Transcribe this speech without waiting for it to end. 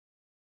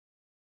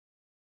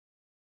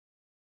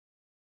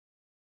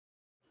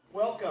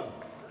Welcome.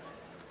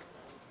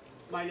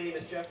 My name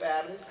is Jeff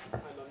Adams. I'm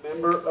a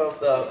member of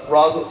the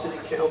Roslyn City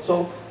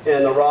Council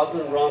and the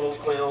Roslyn Ronald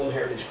Clown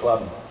Heritage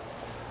Club.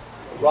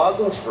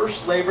 Roslyn's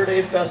first Labor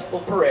Day Festival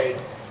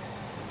Parade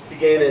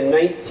began in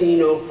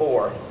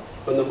 1904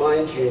 when the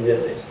mines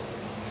unionized.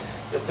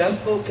 The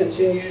festival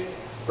continued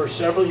for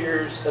several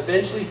years,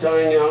 eventually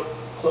dying out,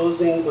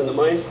 closing when the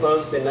mines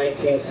closed in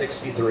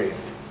 1963.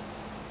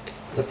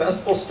 The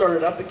festival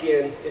started up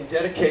again in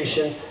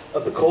dedication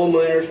of the Coal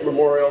Miners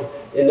Memorial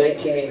in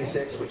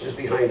 1986, which is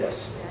behind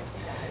us.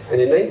 And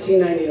in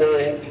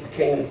 1999, it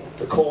became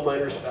the Coal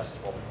Miners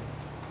Festival,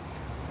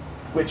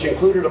 which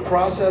included a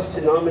process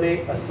to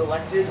nominate a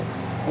selected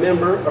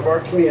member of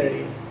our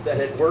community that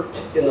had worked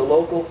in the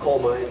local coal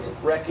mines,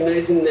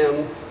 recognizing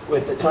them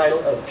with the title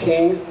of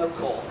King of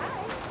Coal.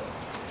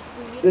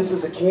 This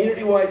is a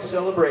community-wide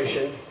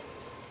celebration,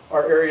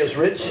 our area's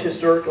rich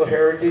historical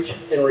heritage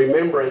and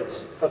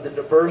remembrance of the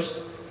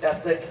diverse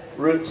ethnic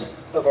roots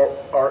of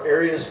our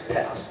area's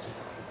past.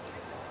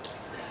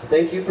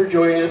 Thank you for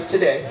joining us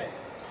today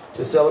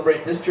to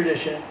celebrate this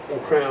tradition and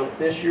crown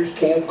this year's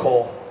King of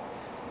Coal,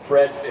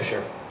 Fred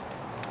Fisher.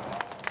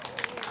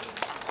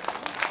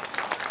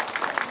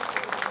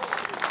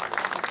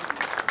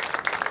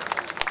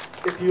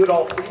 If you would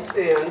all please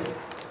stand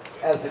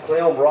as the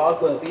Clayholme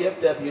Roslyn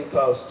VFW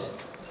Post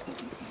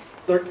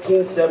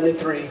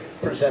 1373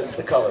 presents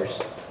the colors.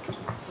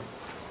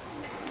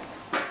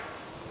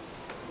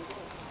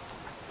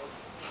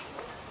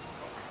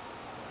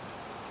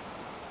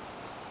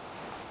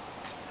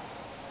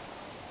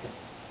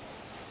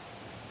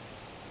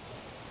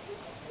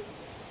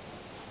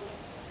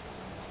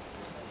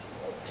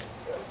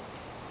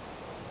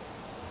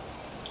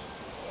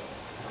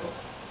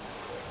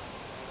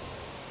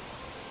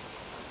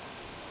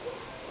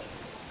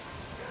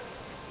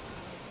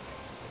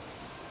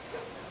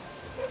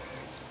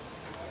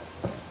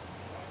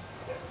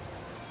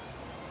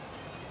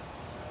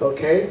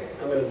 Okay,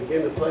 I'm going to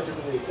begin the Pledge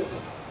of Allegiance.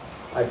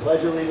 I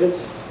pledge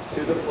allegiance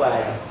to the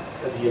flag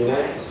of the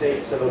United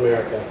States of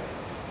America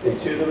and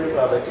to the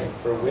republic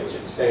for which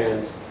it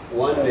stands,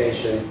 one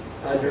nation,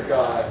 under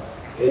God,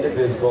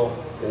 indivisible,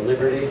 in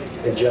liberty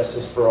and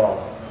justice for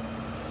all.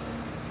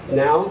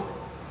 Now,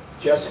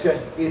 Jessica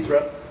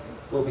Ethrop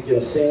will begin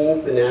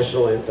singing the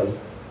national anthem.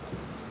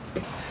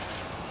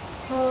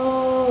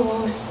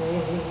 Oh,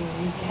 say,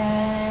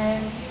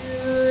 can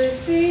you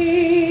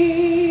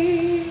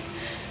see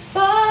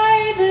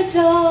by the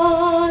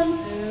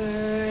dawn's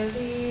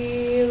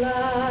early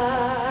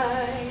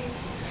light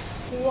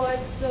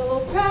what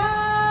so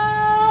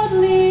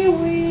proudly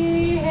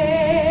we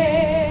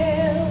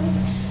hailed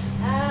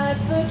at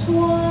the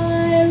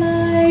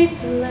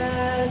twilight's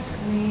last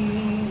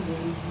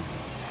gleaming,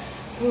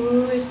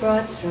 whose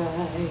broad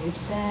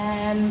stripes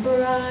and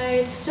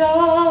bright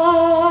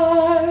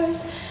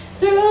stars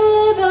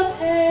through the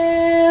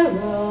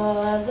perilous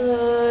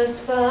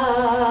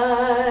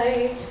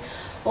fight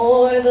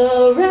o'er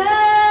the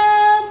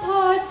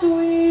ramparts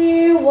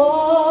we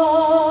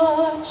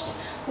watched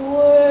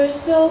were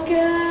so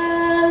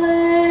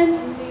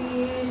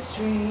gallantly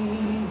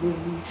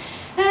streaming,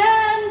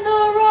 and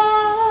the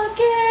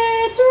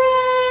rocket's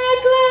red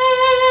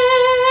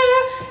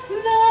glare,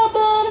 the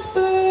bombs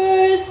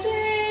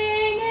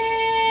bursting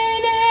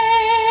in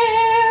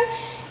air,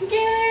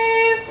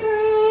 gave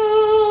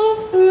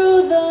proof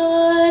through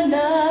the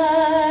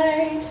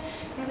night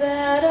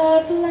that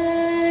our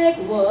flag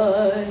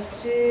was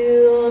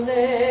still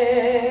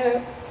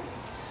there.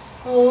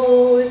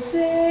 Oh,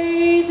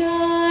 say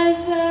does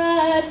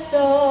that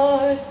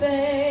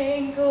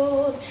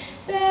star-spangled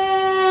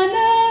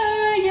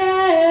banner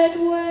yet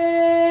wave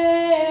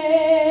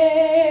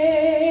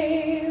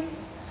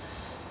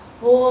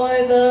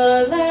o'er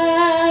the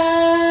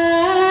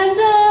land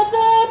of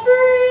the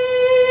free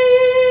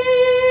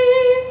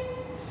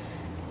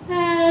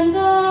and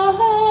the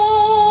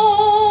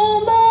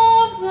home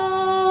of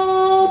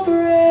the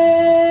brave?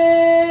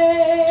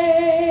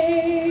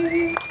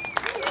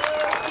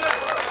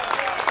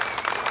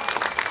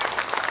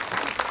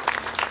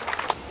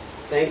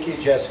 Thank you,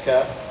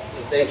 Jessica,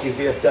 and thank you,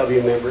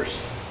 VFW members.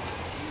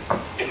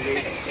 You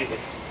may be seated.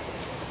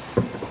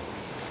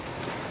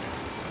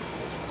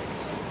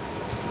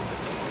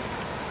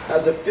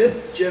 As a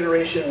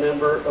fifth-generation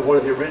member of one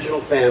of the original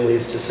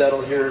families to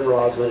settle here in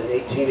Roslyn in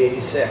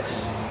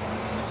 1886,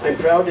 I'm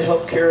proud to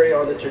help carry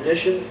on the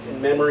traditions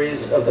and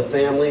memories of the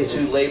families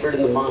who labored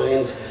in the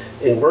mines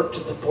and worked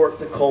to support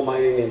the coal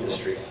mining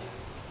industry.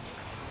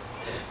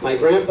 My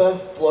grandpa,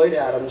 Floyd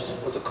Adams,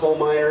 was a coal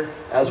miner,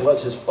 as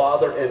was his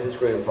father and his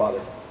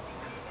grandfather.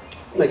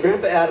 My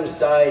grandpa Adams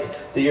died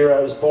the year I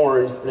was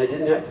born, and I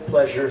didn't have the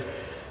pleasure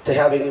to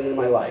having him in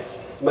my life.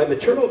 My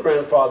maternal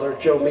grandfather,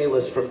 Joe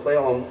Mealis from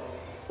Clayholme,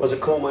 was a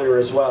coal miner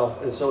as well,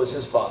 and so was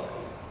his father.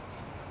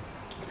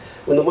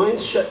 When the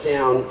mines shut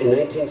down in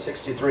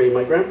 1963,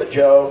 my grandpa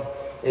Joe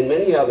and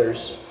many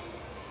others,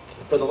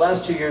 for the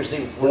last 2 years,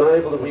 they were not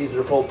able to receive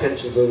their full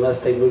pensions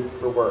unless they moved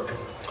for work.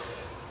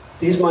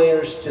 These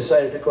miners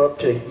decided to go up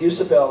to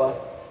Eusebella,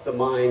 the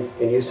mine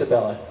in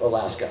Eusebella,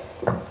 Alaska.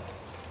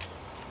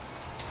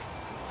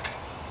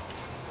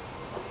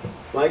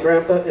 My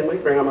grandpa and my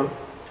grandma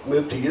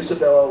moved to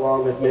Isabella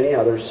along with many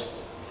others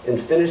and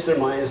finished their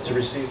mines to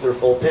receive their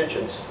full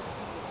pensions.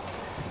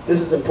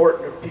 This is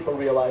important if people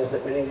realize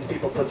that many of these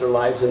people put their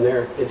lives in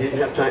there and didn't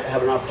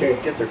have an opportunity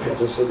to get their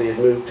pensions, so they had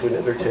moved to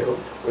another town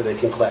where they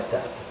can collect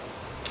that.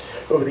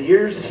 Over the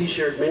years, he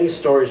shared many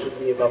stories with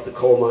me about the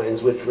coal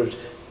mines, which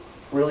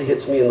really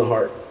hits me in the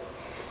heart.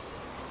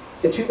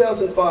 In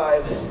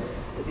 2005,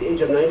 at the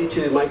age of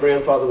 92, my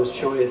grandfather was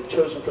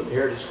chosen from the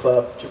Heritage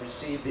Club to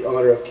receive the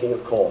honor of King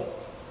of Coal.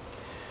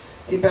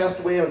 He passed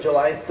away on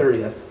July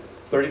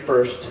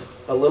 31st,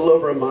 a little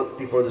over a month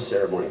before the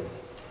ceremony.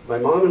 My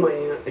mom and my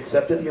aunt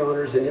accepted the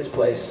honors in his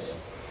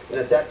place, and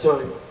at that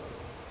time,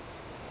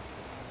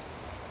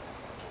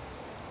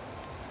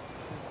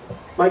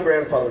 my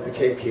grandfather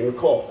became King of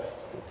Coal,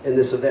 and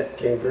this event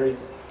came very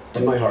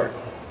to my heart.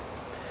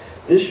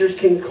 This year's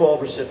King of Coal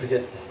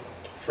recipient,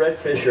 Fred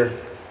Fisher,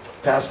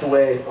 passed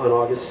away on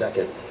August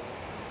 2nd.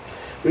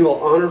 We will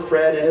honor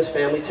Fred and his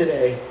family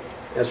today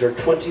as our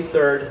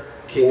 23rd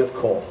King of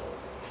Coal.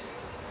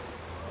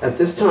 At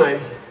this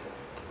time,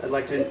 I'd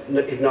like to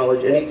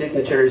acknowledge any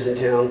dignitaries in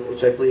town,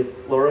 which I believe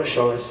Laura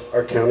Shaughnessy,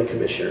 our County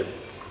Commissioner.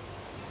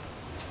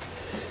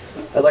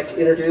 I'd like to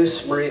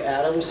introduce Marie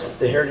Adams,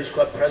 the Heritage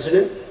Club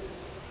President.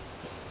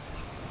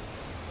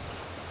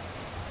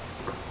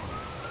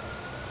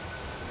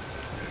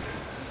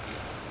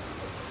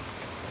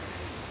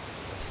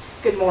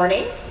 Good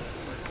morning.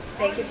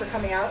 Thank you for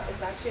coming out.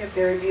 It's actually a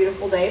very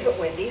beautiful day, but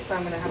windy, so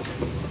I'm going to have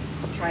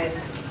to try and...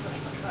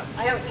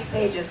 I have a few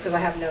pages because I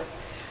have notes.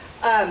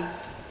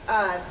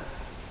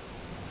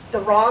 The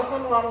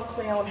Roslyn Ronald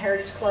Cleon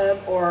Heritage Club,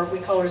 or we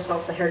call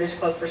ourselves the Heritage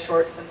Club for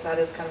short, since that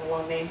is kind of a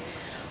long name,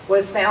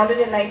 was founded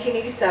in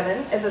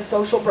 1987 as a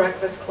social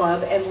breakfast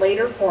club and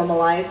later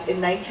formalized in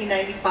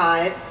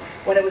 1995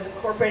 when it was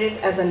incorporated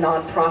as a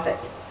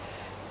nonprofit.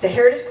 The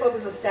Heritage Club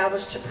was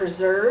established to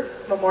preserve,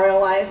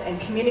 memorialize, and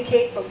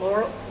communicate the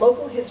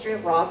local history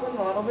of Roslyn,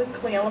 Ronald, and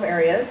Cle Elum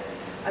areas.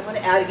 I'm going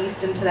to add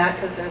Easton to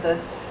that because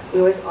we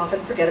always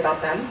often forget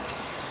about them.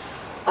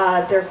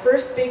 Their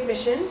first big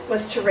mission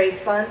was to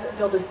raise funds and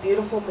build this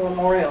beautiful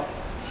memorial.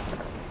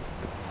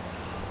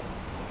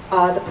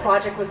 The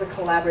project was a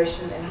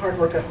collaboration and hard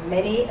work of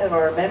many of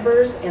our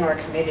members in our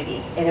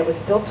community, and it was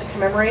built to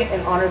commemorate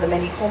and honor the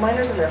many coal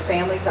miners and their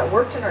families that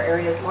worked in our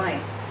area's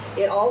mines.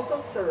 It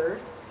also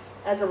served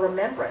as a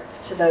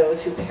remembrance to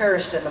those who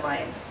perished in the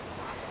mines.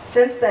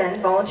 Since then,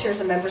 volunteers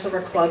and members of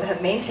our club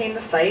have maintained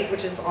the site,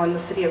 which is on the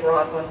City of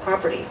Roslyn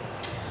property.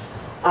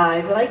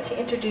 I'd like to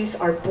introduce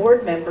our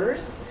board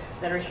members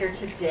that are here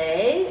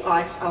today.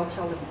 I'll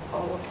tell them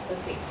all.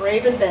 Let's see.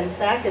 Braven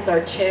Bensack is our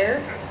chair.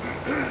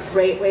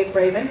 Wade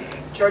Braven.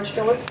 George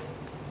Phillips.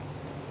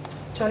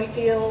 Tony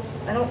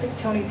Fields. I don't think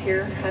Tony's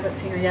here. I haven't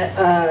seen her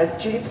yet.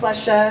 Judy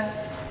Plesha.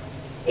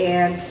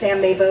 And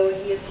Sam Mabo.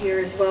 He is here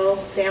as well.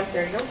 Sam,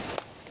 there you go.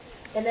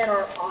 And then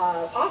our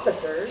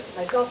officers.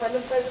 Myself, I'm the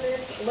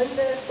president.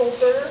 Linda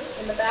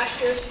Solter in the back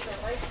here. She's our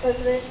vice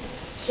president.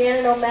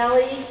 Shannon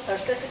O'Malley, our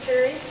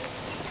secretary.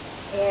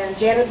 And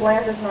Janet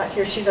Bland is not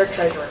here. She's our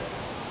treasurer.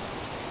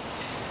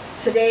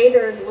 Today,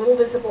 there is little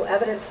visible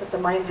evidence that the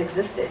mines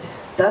existed.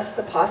 Thus,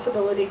 the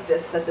possibility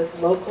exists that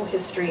this local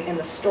history and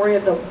the story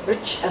of the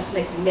rich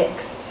ethnic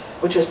mix,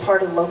 which was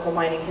part of local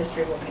mining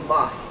history, will be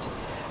lost.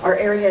 Our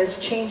area is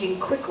changing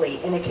quickly,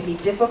 and it can be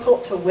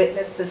difficult to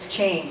witness this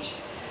change.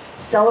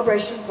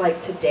 Celebrations like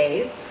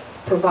today's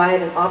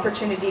provide an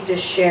opportunity to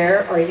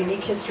share our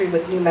unique history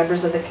with new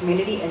members of the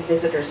community and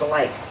visitors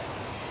alike.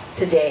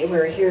 Today,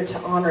 we're here to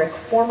honor a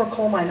former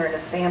coal miner and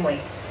his family.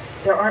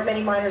 There aren't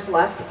many miners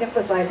left,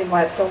 emphasizing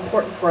why it's so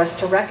important for us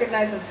to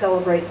recognize and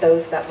celebrate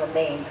those that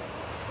remain.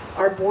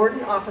 Our board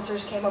and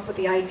officers came up with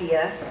the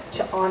idea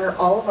to honor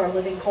all of our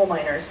living coal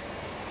miners.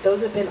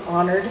 Those have been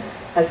honored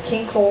as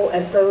King Coal,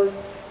 as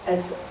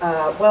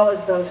well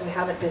as those who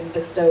haven't been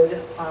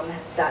bestowed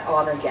that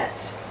honor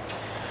yet.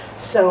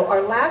 So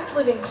our last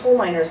living coal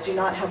miners do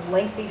not have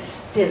lengthy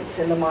stints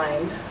in the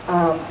mine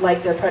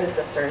like their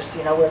predecessors,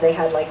 you know, where they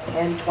had like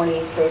 10, 20,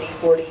 30,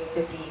 40,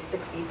 50,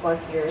 60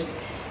 plus years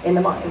in the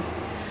mines.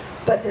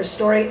 But their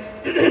stories,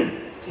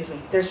 excuse me,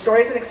 their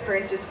stories and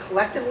experiences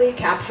collectively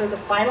capture the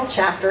final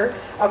chapter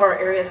of our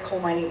area's coal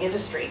mining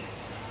industry.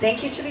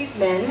 Thank you to these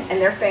men and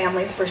their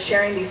families for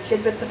sharing these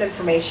tidbits of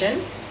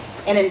information,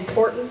 an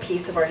important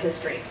piece of our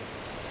history.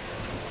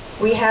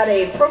 We had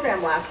a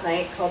program last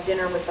night called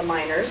Dinner with the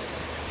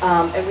Miners.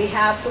 And we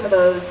have some of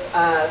those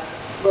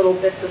little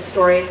bits of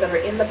stories that are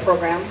in the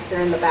program.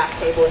 They're in the back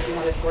table if you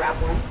want to grab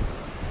one.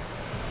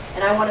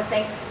 And I want to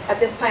at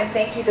this time,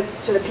 thank you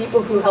to the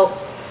people who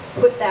helped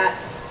put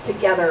that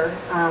together,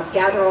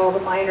 gather all the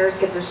miners,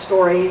 get their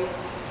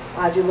stories,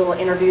 do little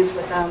interviews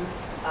with them,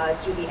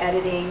 do the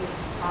editing,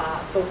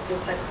 those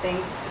type of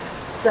things.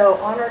 So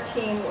on our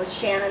team was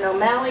Shannon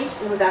O'Malley.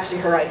 It was actually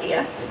her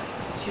idea.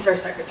 She's our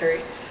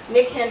secretary.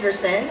 Nick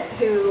Henderson,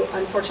 who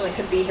unfortunately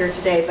couldn't be here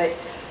today, but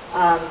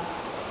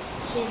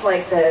he's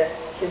like the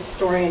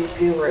historian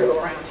guru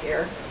around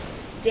here.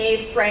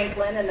 Dave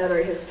Franklin,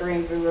 another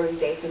historian guru, and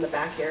Dave's in the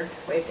back here.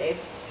 Wave, Dave.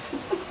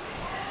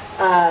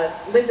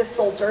 Linda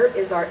Salter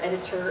is our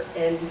editor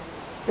and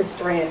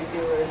historian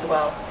guru as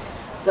well.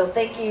 So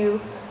thank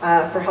you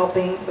for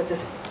helping with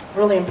this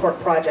really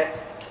important project.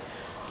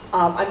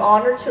 I'm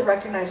honored to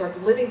recognize our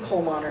living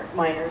coal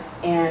miners,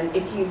 and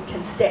if you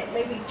can stand,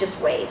 maybe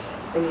just wave,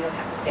 then you don't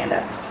have to stand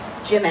up.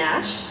 Jim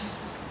Ash,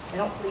 I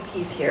don't believe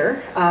he's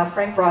here.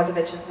 Frank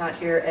Brozovich is not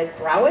here. Ed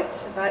Browett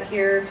is not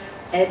here.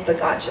 Ed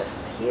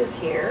Bagachis, he is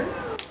here.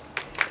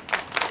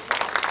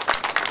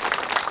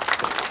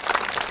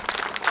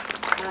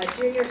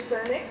 Junior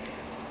Cernick,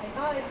 I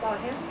thought I saw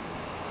him.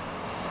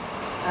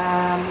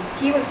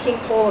 He was King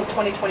Coal of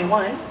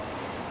 2021.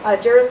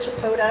 Daryl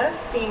Chapota,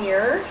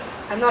 Senior,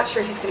 I'm not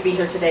sure he's going to be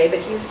here today, but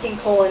he's King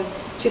Coal in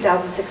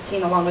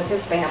 2016 along with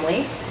his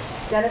family.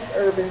 Dennis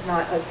Erb is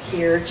not up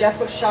here. Jeff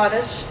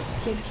Oshadish,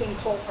 he's King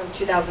Coal from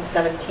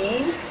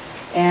 2017,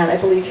 and I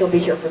believe he'll be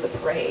here for the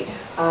parade.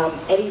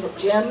 Eddie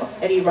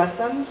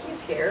Russum,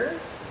 he's here.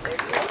 There you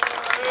go.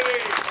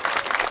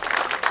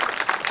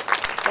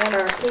 And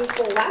our King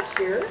Coal last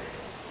year,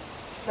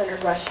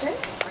 Leonard Rushton.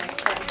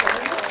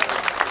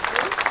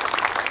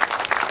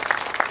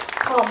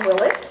 Tom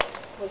Willett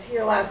was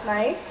here last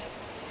night.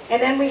 And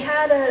then we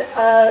had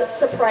a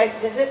surprise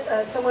visit,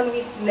 someone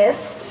we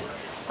missed,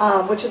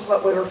 which is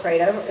what we were afraid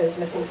of, is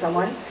missing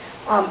someone.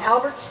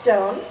 Albert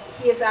Stone,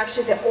 he is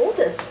actually the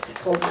oldest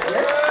coal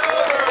miner.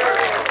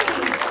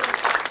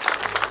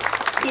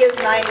 He is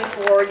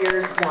 94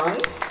 years young,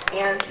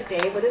 and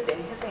today would have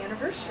been his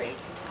anniversary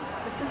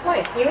with his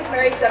wife. He was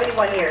married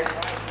 71 years.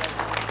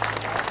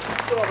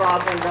 Little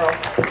Roslyn girl.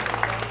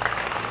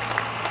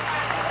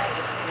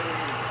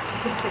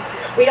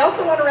 We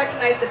also want to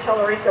recognize the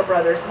Tellerico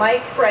brothers,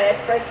 Mike,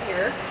 Fred's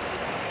here.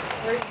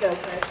 Where'd you go,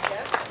 Fred?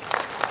 Yep.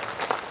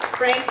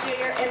 Frank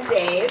Jr. and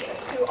Dave,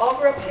 who all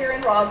grew up here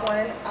in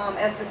Roslyn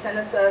as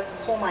descendants of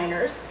coal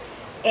miners.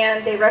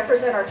 And they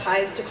represent our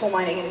ties to coal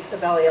mining in Isa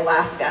Valley,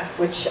 Alaska,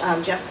 which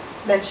Jeff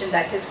mentioned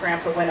that his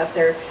grandpa went up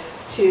there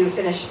to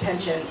finish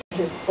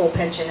his full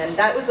pension. And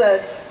that was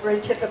a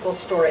very typical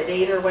story. They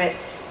either went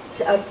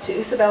up to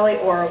Isa Valley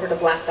or over to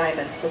Black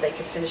Diamond so they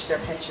could finish their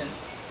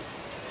pensions.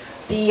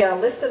 The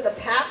list of the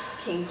past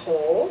King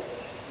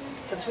Coals,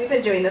 since we've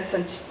been doing this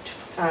since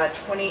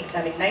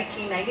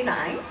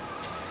 1999.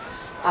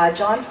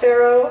 John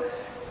Farrow,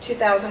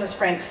 2000 is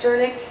Frank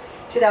Cernick,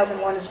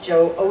 2001 is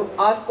Joe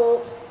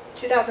Osbolt,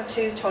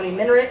 2002 Tony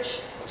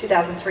Minrich,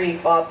 2003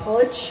 Bob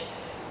Pulich,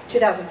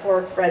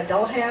 2004 Fred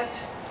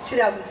Delahunt,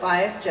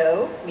 2005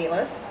 Joe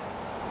Milas,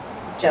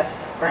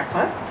 Jeff's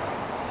grandpa,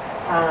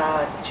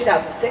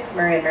 2006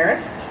 Marion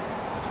Maris,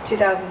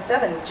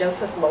 2007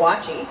 Joseph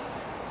Loachi,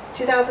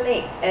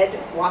 2008 Ed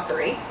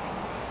Walkery,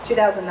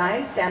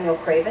 2009 Samuel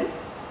Craven,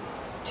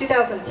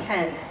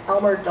 2010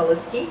 Elmer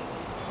Doliski,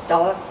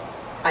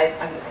 I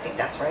think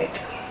that's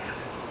right.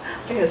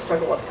 I'm going to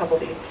struggle with a couple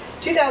of these.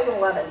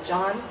 2011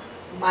 John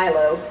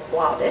Milo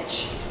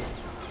Blavich,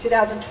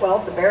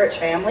 2012 the Barrett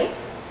family,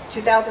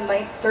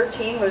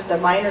 2013 was the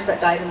miners that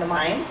died in the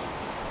mines,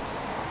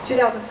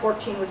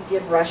 2014 was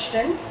Gib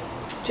Rushton,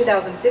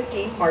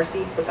 2015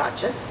 Marcy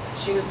Bagachis.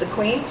 She was the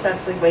queen.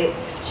 That's the way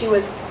she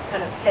was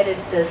kind of headed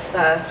this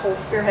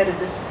spearheaded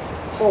this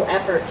whole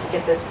effort to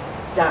get this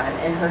done.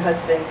 And her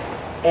husband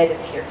Ed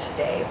is here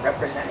today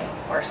representing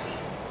Marcy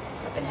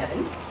up in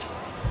heaven.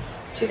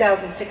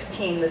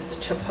 2016 was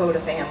the Chapota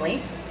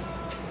family.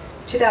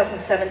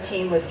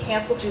 2017 was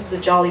canceled due to the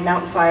Jolly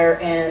Mountain Fire,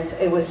 and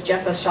it was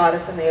Jeff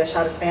Oshadis and the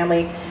Oshadis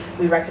family.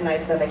 We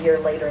recognized them a year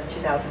later in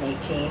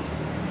 2018.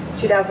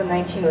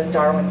 2019 was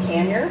Darwin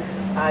Canyer.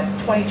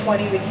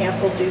 2020 we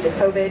canceled due to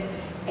COVID,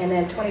 and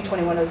then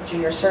 2021 was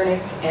Junior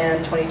Cernick,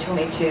 and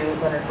 2022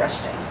 Leonard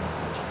Rushton.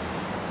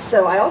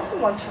 So I also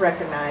want to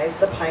recognize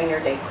the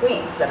Pioneer Day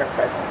Queens that are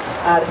present.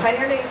 The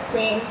Pioneer Day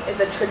Queen is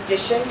a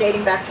tradition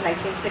dating back to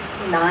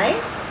 1969.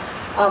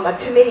 A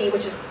committee,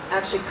 which is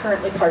actually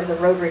currently part of the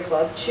Rotary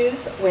Club,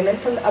 choose women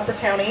from the Upper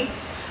County,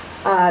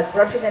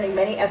 representing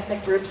many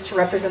ethnic groups to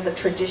represent the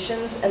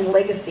traditions and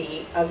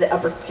legacy of the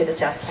Upper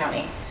Kittitas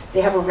County. They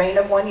have a reign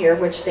of 1 year,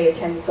 which they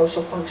attend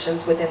social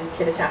functions within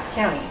Kittitas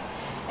County.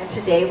 And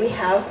today we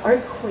have our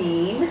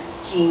queen,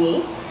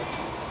 Jeannie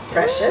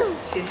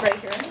Precious. She's right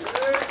here.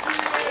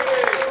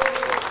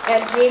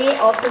 And Jeannie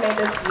also made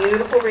this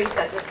beautiful wreath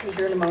that you'll see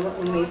here in a moment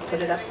when we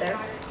put it up there.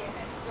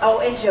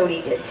 Oh, and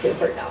Jody did too,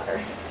 her daughter.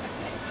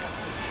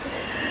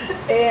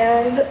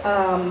 And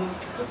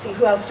let's see,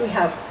 who else do we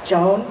have?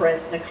 Joan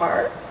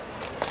Bresnikar.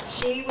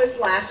 She was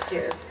last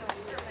year's.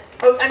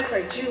 Oh, I'm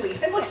sorry, Julie.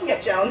 I'm looking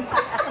at Joan.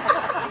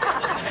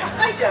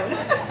 Hi, Joan.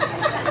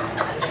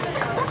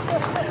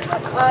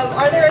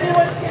 Are there any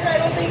ones here? I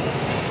don't think.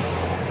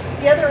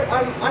 The other,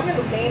 I'm going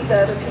to name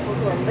the other people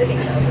who are living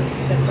though,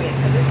 the queens,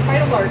 because it's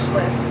quite a large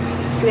list.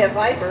 We have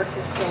Vi Burke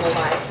is still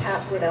alive,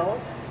 Pat Fliddell,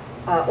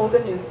 Olga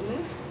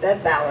Newton,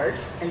 Bev Ballard,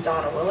 and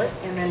Donna Willett,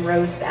 and then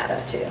Rose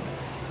Batta too.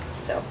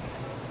 So,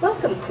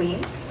 welcome,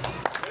 queens.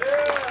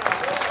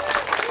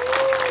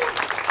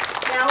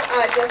 Now,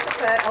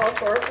 Jessica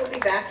Ellithorpe will be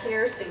back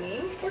here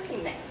singing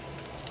Working Man.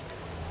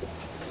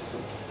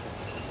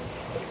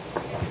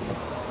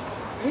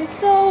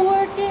 It's a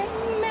working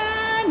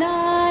man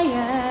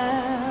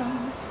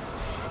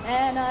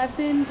I've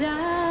been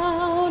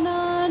down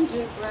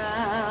underground,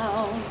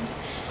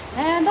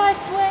 and I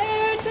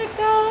swear to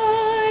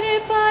God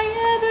if I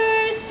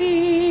ever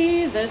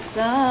see the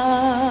sun,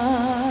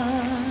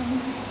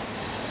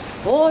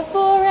 or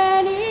for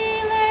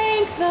any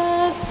length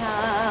of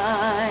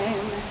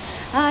time,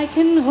 I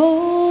can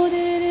hold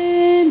it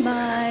in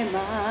my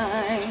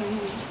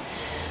mind.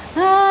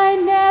 I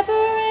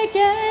never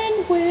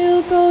again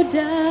will go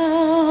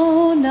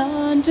down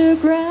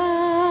underground.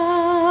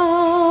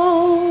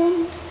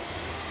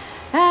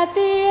 At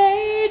the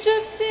age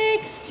of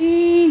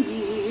 16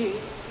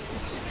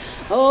 years,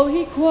 oh,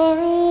 he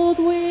quarreled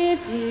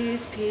with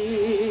his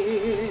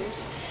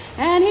peers,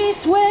 and he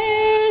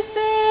swears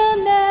there'll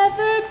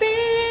never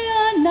be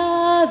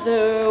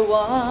another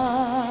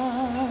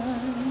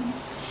one.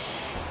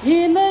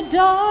 In the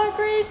dark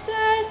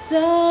recess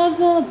of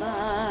the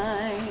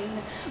mine,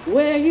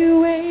 where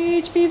you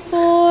age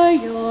before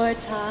your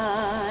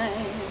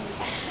time,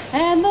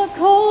 and the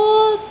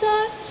cold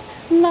dust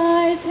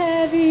lies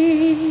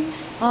heavy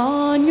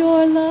on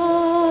your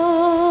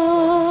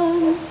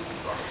lungs.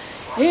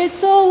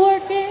 It's a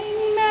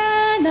working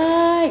man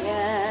I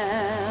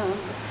am,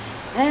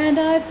 and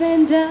I've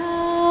been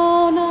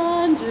down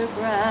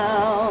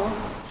underground,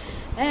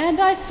 and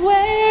I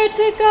swear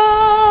to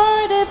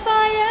God if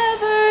I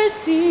ever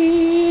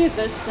see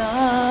the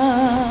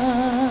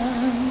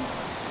sun,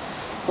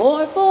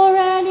 or for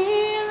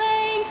any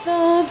length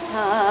of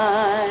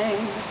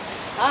time,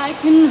 I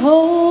can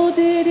hold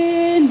it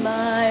in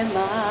my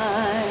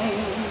mind.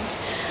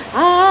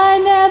 I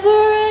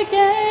never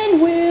again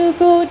will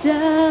go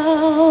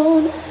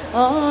down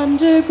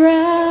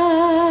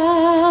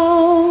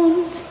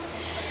underground.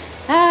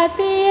 At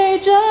the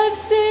age of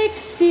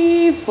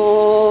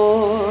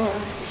 64,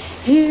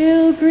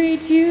 he'll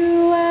greet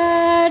you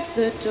at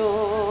the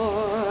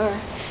door,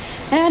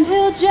 and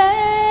he'll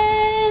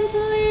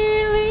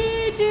gently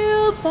lead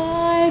you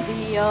by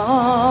the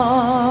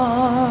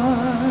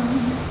arm.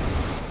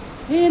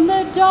 In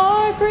the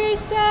dark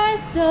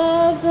recess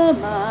of the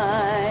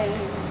mind,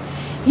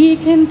 he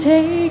can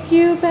take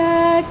you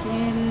back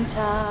in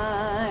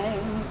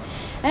time,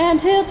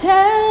 and he'll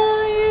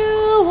tell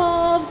you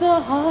of the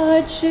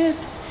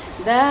hardships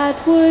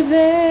that were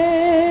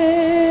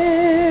there.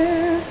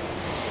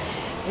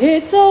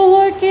 It's a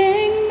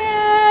working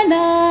man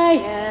I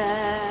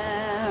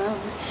am,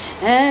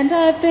 and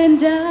I've been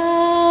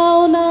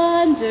down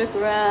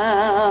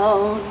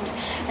underground,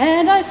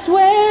 and I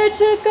swear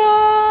to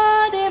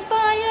God if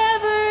I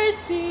ever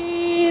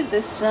see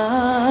the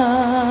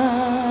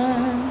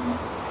sun,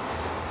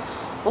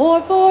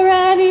 or for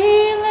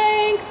any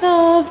length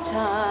of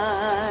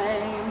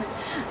time,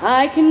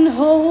 I can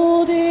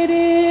hold it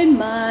in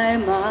my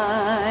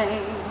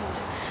mind.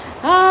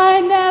 I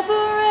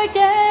never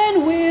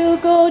again will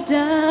go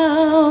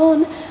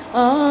down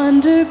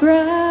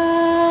underground.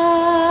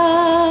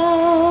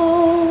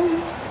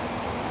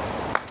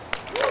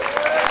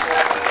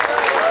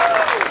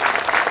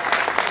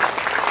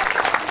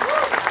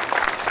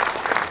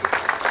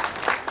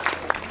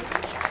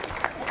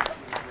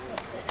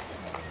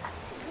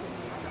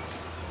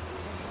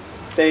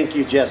 Thank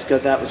you, Jessica.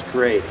 That was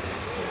great.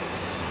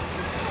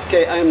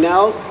 Okay, I am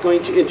now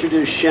going to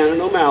introduce Shannon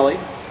O'Malley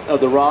of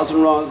the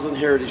Roslyn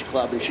Heritage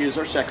Club, and she is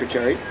our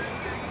secretary.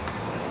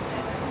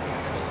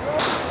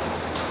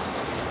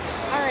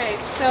 All right,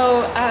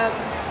 so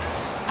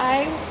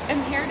I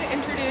am here to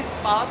introduce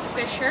Bob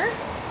Fisher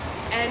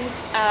and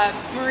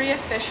Maria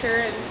Fisher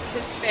and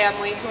his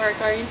family, who are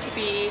going to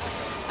be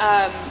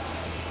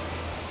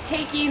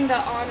taking the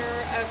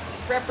honor of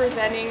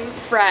representing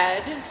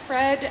Fred.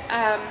 Fred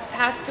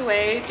passed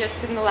away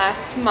just in the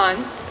last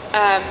month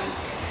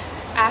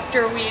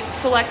after we'd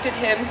selected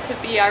him to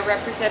be our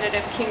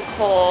representative, King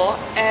Cole,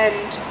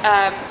 and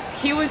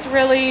he was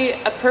really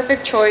a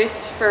perfect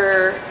choice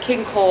for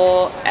King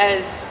Cole,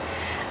 as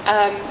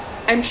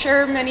I'm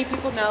sure many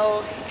people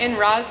know, in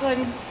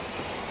Roslyn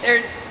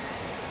there's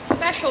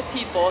special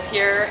people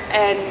here,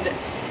 and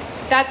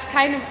that's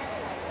kind of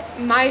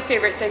my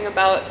favorite thing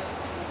about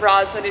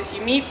Roslyn, is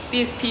you meet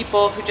these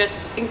people who just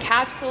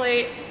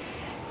encapsulate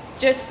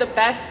just the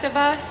best of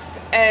us,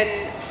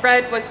 and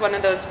Fred was one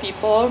of those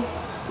people.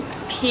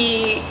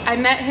 I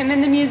met him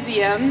in the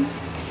museum,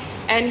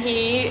 and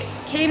he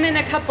came in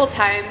a couple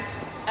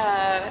times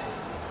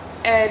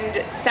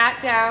and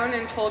sat down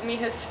and told me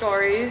his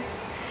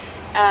stories,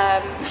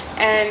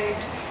 and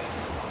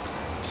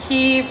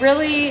he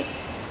really,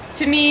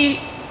 to me,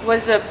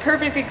 was a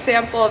perfect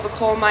example of a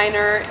coal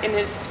miner. In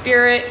his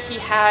spirit, he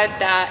had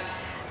that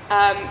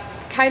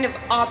kind of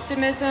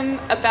optimism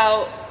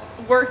about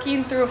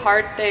working through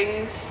hard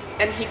things,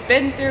 and he'd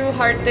been through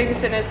hard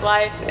things in his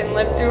life and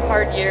lived through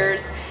hard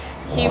years.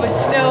 He was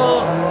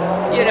still,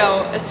 you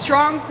know, a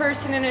strong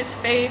person in his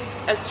faith,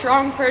 a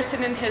strong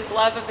person in his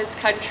love of his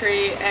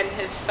country and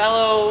his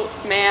fellow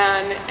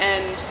man,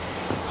 and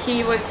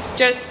he was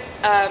just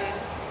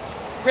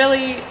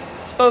really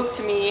spoke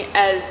to me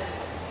as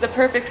the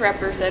perfect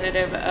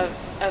representative of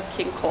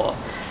King Cole.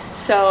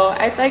 So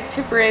I'd like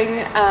to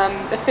bring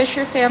the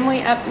Fisher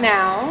family up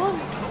now.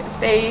 If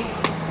they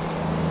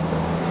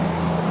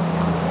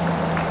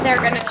they're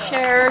going to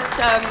share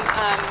some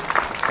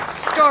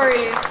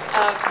stories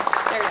of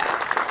their dad.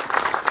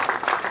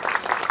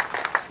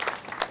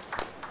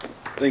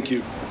 Thank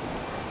you.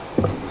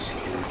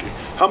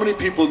 How many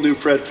people knew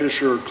Fred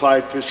Fisher or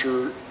Clyde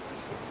Fisher?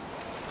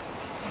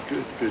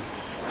 Good, good.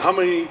 How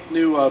many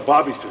knew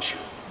Bobby Fisher?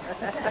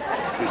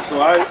 Okay,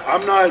 so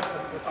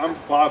I'm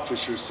Bob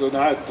Fisher, so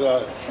not,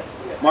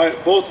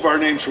 both of our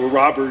names were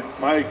Robert.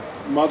 My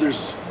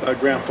mother's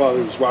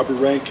grandfather was Robert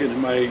Rankin,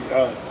 and my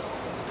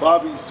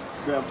Bobby's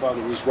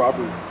grandfather was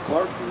Robert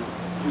Clark.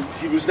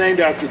 He was named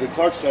after the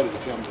Clark side of the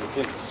family, I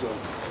think. So,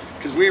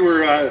 because we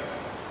were,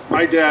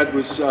 my dad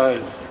was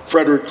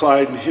Frederick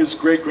Clyde, and his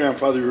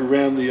great-grandfather who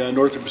ran the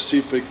Northern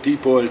Pacific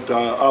Depot at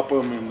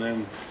Upham, and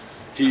then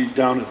he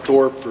down at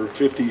Thorpe for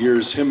 50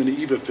 years. Him and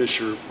Eva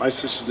Fisher, my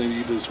sister's named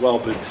Eva as well,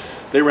 but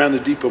they ran the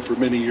depot for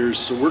many years.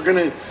 So we're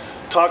going to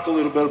talk a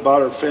little bit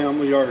about our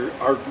family.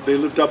 They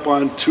lived up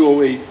on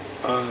 208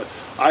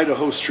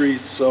 Idaho Street.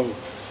 So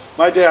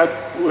my dad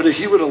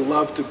he would have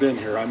loved to have been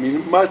here. I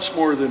mean, much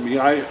more than me.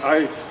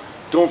 I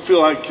don't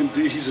feel I can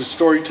do. He's a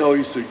storyteller.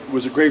 He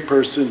was a great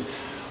person,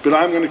 but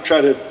I'm going to try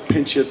to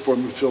pinch hit for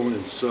him to fill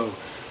in. So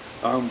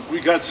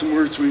we got some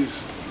words we've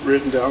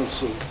written down.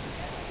 So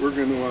we're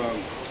going to.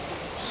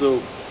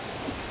 So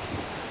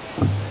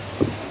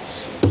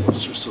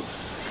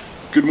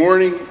good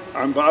morning.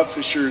 I'm Bob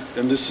Fisher,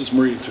 and this is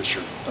Maria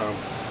Fisher.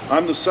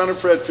 I'm the son of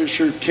Fred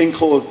Fisher, King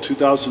Cole of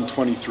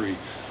 2023.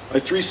 My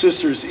three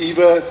sisters,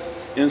 Eva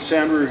and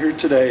Sandra, are here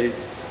today.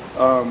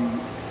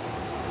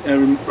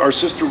 And our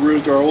sister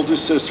Ruth, our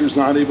oldest sister, is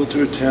not able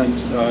to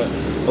attend,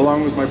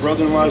 along with my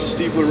brother-in-law,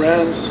 Steve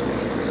Lorenz,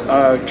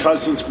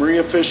 cousins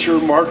Maria Fisher,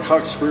 Mark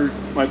Huxford,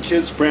 my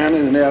kids,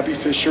 Brandon and Abby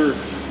Fisher,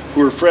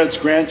 who are Fred's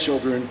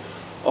grandchildren,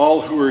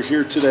 all who are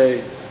here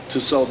today to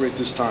celebrate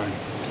this time.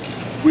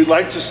 We'd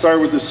like to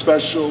start with a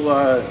special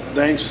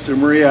thanks to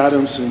Marie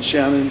Adams and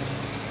Shannon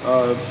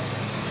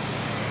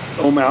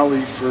O'Malley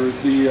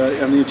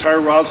and the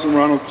entire Rosalind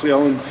Ronald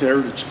Cleland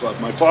Heritage Club.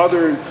 My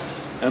father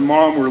and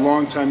mom were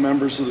longtime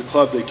members of the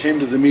club. They came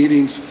to the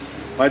meetings.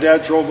 My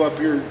dad drove up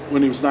here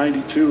when he was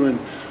 92 and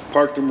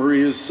parked in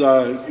Maria's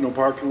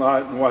parking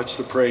lot and watched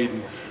the parade.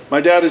 And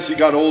my dad, as he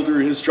got older,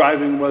 his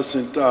driving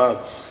wasn't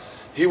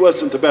he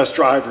wasn't the best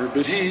driver,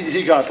 but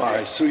he got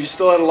by. So he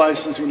still had a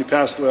license when he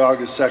passed away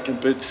August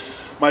 2nd. But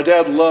my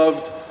dad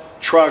loved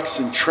trucks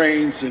and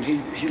trains, and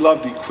he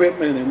loved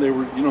equipment, and they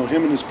were,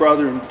 him and his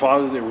brother and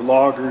father, they were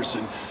loggers,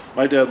 and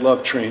my dad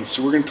loved trains.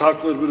 So we're going to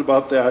talk a little bit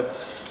about that.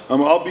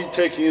 I'll be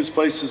taking his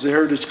place as a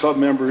Heritage Club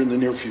member in the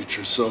near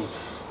future. So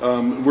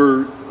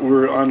we're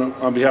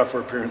on behalf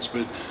of our parents.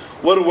 But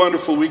what a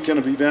wonderful weekend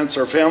of events.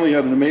 Our family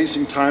had an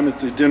amazing time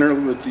at the dinner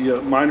with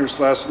the miners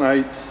last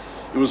night.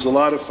 It was a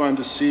lot of fun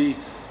to see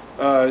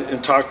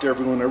and talk to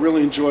everyone. I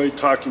really enjoyed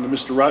talking to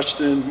Mr.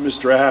 Rushton,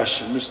 Mr.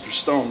 Ash, and Mr.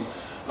 Stone.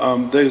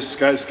 This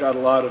guy's got a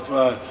lot of,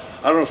 I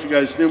don't know if you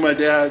guys knew my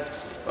dad,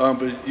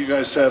 but you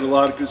guys had a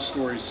lot of good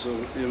stories. So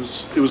it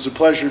was a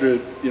pleasure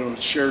to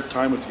share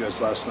time with you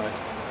guys last night.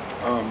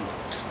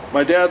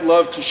 My dad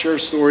loved to share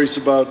stories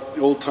about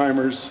the old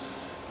timers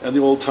and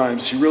the old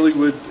times. He really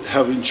would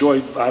have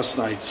enjoyed last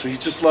night. So he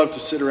just loved to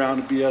sit around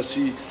and BS.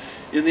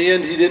 In the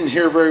end, he didn't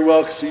hear very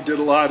well because he did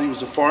a lot. He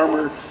was a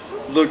farmer,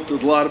 looked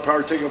at a lot of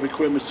power take-off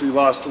equipment, so he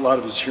lost a lot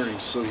of his hearing.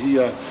 So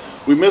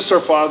we miss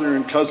our father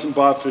and cousin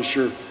Bob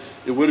Fisher.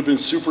 It would have been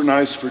super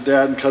nice for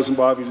Dad and cousin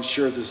Bobby to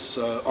share this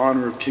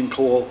honor of King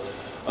Cole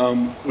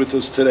with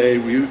us today.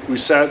 We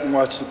sat and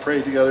watched the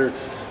parade together.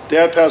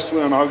 Dad passed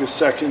away on August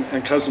 2nd,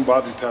 and cousin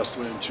Bobby passed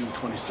away on June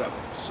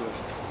 27th. So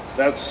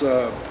that's,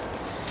 I'm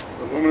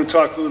going to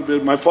talk a little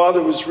bit. My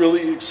father was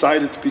really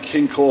excited to be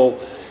King Cole.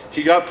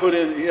 He got put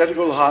in, he had to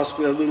go to the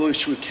hospital, he had a little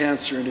issue with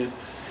cancer in it,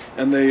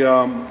 and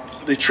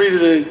they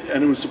treated it,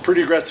 and it was a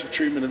pretty aggressive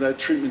treatment, and that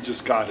treatment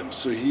just got him.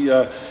 So he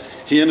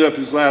ended up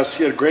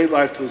he had a great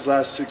life till his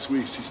last 6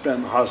 weeks. He spent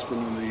in the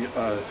hospital in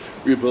the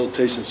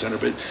rehabilitation center,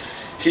 but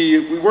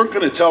we weren't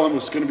going to tell him it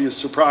was going to be a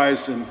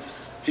surprise, and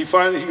he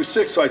was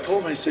sick, so I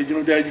told him, I said,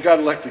 Dad, you got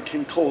elected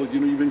King Cole,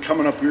 you've been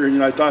coming up here,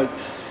 and I thought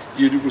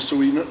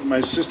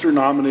my sister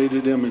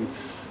nominated him, and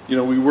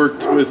we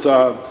worked with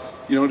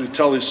to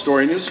tell his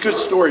story. And it was a good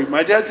story.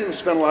 My dad didn't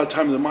spend a lot of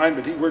time in the mine,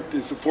 but he worked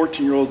as a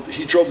 14-year-old.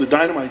 He drove the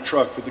dynamite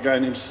truck with a guy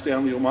named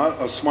Stanley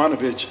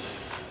Osmanovich,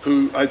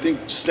 who I think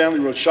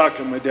Stanley rode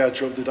shotgun. My dad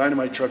drove the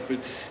dynamite truck, but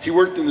he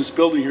worked in this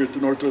building here at the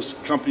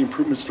Northwest Company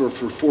Improvement Store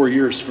for 4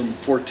 years, from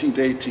 14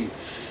 to 18.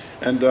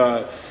 And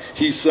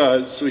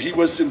so he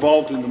was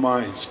involved in the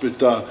mines,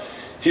 but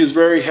he was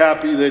very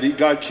happy that he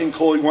got King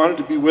Cole. He wanted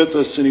to be with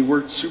us, and he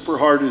worked super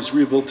hard at his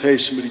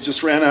rehabilitation, but he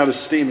just ran out of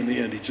steam in the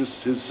end.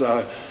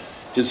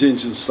 His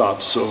engine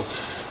stopped. So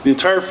the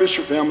entire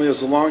Fisher family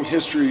has a long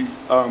history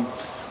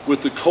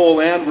with the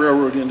coal and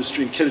railroad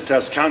industry in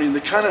Kittitas County. And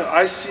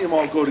I see them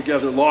all go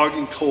together,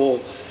 logging,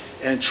 coal,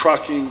 and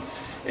trucking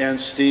and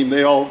steam.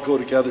 They all go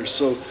together.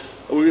 So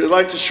we'd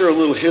like to share a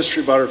little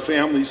history about our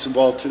families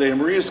involved today. And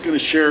Maria's going to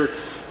share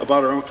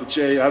about our Uncle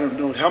Jay. I don't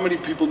know how many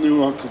people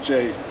knew Uncle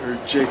Jay, or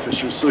Jay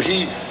Fisher. So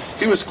he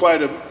he was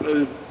quite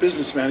a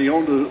businessman. He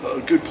owned a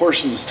good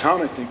portion of his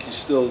town. I think he's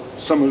still,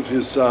 some of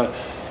his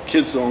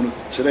kids own it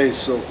today.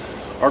 So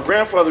our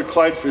grandfather,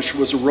 Clyde Fisher,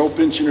 was a rope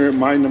engineer at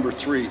mine number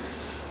 3.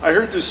 I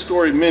heard this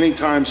story many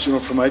times, you know,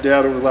 from my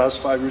dad over the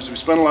last 5 years. We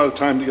spent a lot of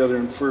time together,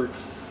 and for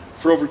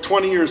over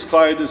 20 years,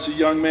 Clyde, as a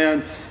young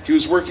man, he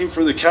was working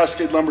for the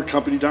Cascade Lumber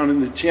Company down in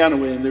the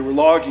Teanaway, and they were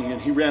logging,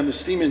 and he ran the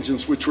steam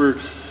engines, which were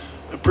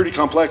pretty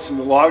complex in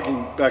the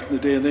logging back in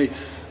the day. And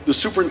the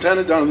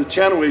superintendent down in the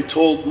Teanaway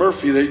told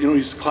Murphy that, you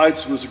know,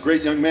 Clyde was a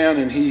great young man,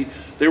 and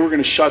they were going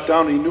to shut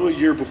down. He knew a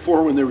year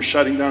before when they were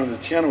shutting down in the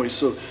Teanaway.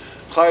 So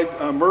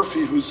Clyde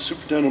Murphy, who's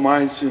superintendent of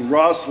mines in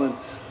Roslyn,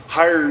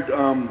 hired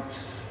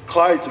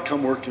Clyde to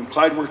come work, and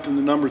Clyde worked in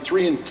the number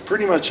 3 and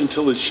pretty much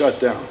until it shut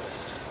down.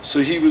 So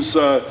he was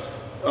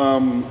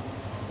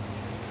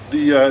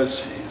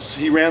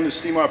he ran the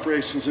steam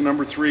operations in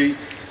number 3.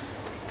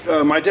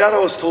 My dad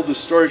always told this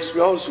story because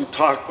we always would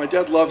talk. My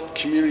dad loved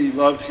community,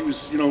 he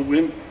was, you know,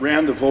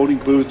 ran the voting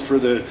booth for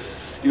the,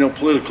 you know,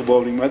 political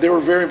voting. They were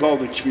very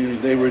involved in the community.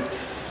 They would,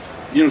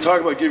 you know, talk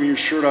about giving your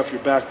shirt off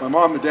your back. My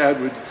mom and dad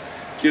would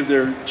give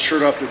their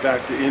shirt off their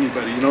back to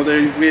anybody. You know,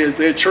 they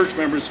had church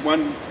members.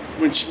 When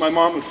my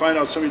mom would find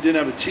out somebody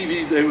didn't have a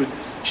TV,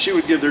 she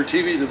would give their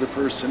TV to the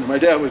person. And my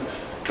dad would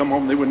come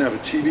home, they wouldn't have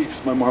a TV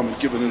because my mom had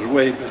given it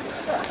away. But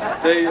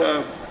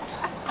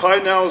Clyde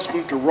and Alice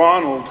moved to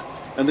Ronald,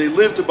 and they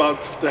lived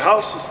the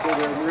house is still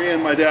there. Maria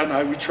and my dad and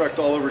I, we trekked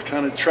all over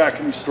kind of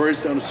tracking these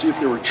stories down to see if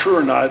they were true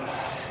or not.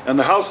 And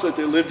the house that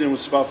they lived in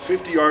was about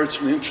 50 yards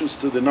from the entrance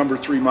to the number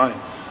 3 mine.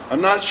 I'm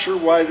not sure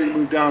why they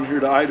moved down here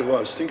to Idaho. I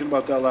was thinking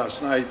about that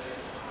last night.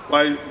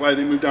 Why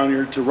they moved down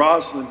here to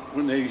Roslyn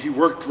when he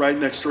worked right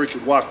next door. He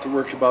could walk to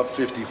work about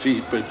 50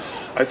 feet. But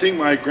I think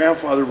my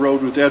grandfather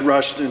rode with Ed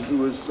Rushton, who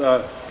was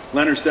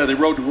Leonard's dad. They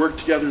rode to work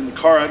together in the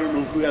car. I don't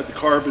know who had the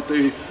car, but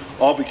they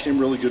all became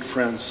really good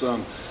friends.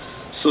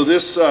 So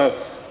this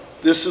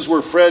is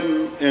where Fred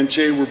and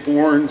Jay were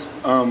born,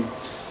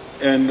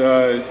 and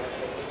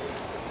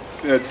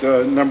at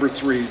number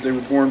 3. They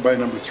were born by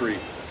number 3.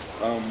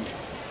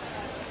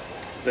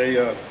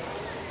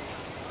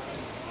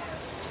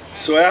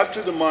 So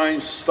after the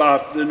mines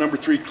stopped, the number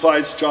 3,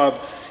 Clyde's job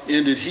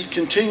ended. He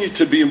continued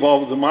to be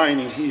involved with the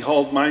mining. He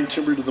hauled mine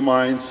timber to the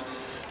mines.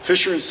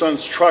 Fisher and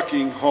Sons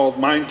Trucking hauled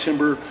mine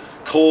timber,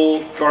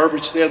 coal,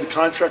 garbage. They had the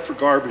contract for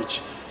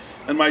garbage.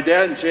 And my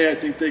dad and Jay, I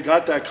think they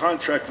got that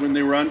contract when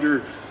they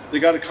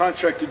got a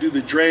contract to do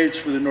the drayage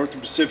for the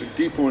Northern Pacific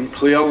Depot in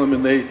Cle Elum,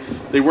 and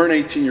they weren't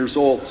 18 years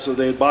old. So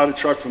they had bought a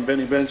truck from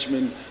Benny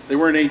Benjamin. They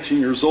weren't 18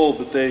 years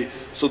old,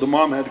 so the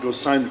mom had to go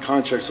sign the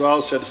contract. So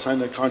Alice had to sign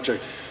that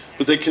contract.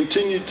 But they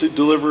continued to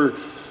deliver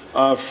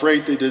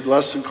freight. They did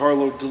less than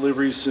carload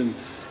deliveries, and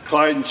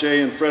Clyde and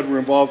Jay and Fred were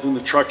involved in the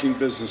trucking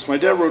business. My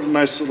dad wrote a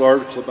nice little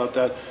article about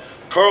that.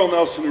 Carl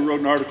Nelson, who wrote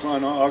an article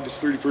on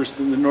August 31st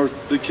in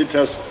the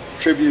Kid-Test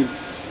Tribune,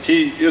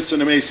 it's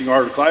an amazing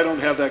article. I don't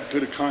have that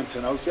good of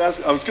content. I was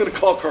going to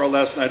call Carl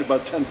last night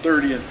about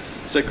 10:30 and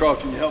say, Carl,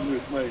 can you help me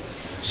with my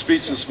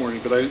speech this morning?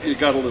 But it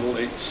got a little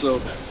late.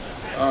 So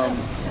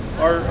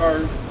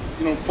our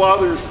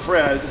father,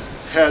 Fred,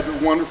 had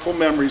wonderful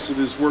memories of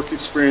his work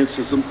experience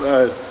as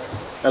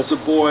a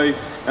boy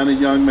and a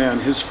young man.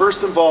 His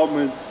first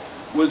involvement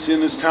was in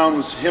this town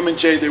was him and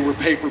Jay. They were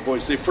paper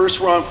boys. They first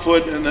were on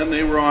foot, and then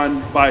they were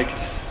on bike.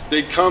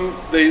 They'd come,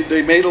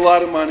 they made a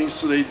lot of money,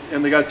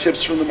 and they got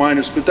tips from the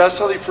miners, but that's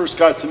how they first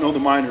got to know the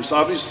miners.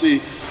 Obviously,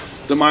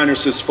 the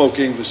miners that spoke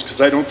English,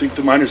 because I don't think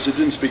the miners that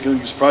didn't speak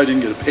English probably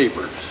didn't get a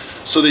paper.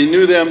 So they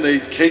knew them,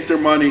 they'd take their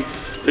money.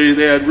 They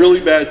had really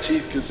bad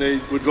teeth because they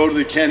would go to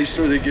the candy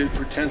store, they'd get,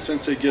 for 10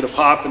 cents, they'd get a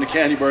pop and a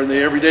candy bar, and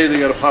every day they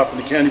got a pop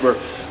and a candy bar.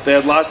 They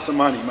had lots of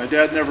money. My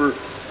dad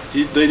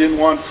they didn't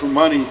want for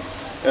money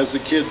as a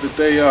kid, but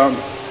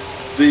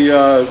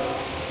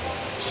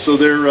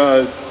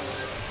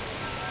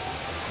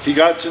he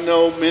got to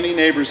know many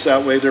neighbors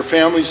that way, their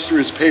families through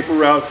his paper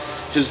route.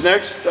 His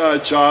next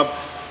job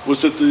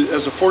was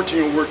as a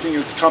 14-year-old working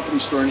at the company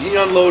store, and they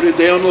unloaded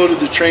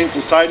the trains.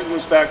 The siding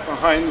was back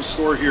behind the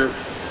store here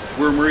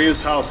where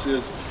Maria's house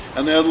is,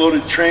 and they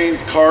unloaded train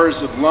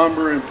cars of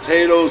lumber and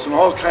potatoes and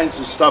all kinds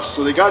of stuff.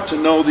 So they got to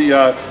know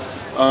the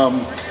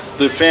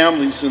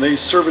families, and they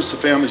serviced the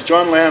families.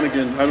 John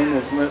Lanigan, I don't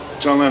know if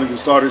John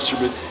Lanigan's daughter's here,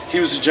 but he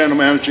was a general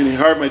manager, and he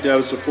hired my dad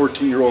as a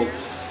 14-year-old.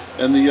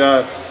 And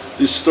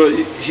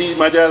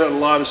my dad had a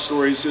lot of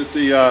stories at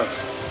the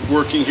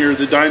working here,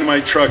 the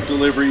dynamite truck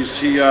deliveries.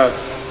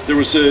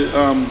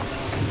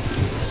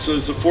 So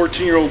as a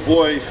 14-year-old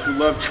boy who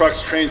loved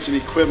trucks, trains, and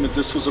equipment,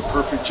 this was a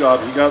perfect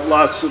job. He got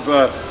lots of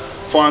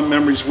fond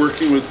memories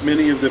working with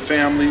many of the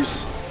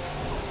families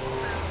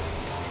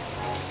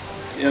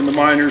and the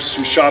miners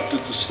who shopped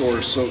at the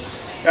store. So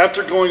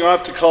after going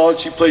off to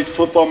college, he played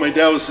football. My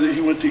dad he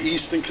went to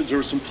Easton because there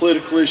were some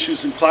political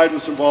issues, and Clyde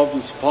was involved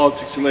in some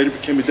politics. He later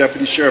became a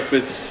deputy sheriff,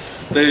 but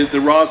the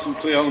Roslyn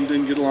Cle Elum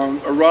didn't get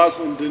along, or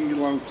Roslyn didn't get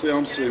along with Cle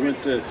Elum, so he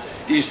went to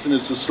Easton,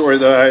 is the story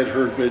that I had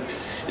heard. But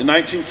in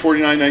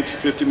 1949,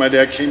 1950, my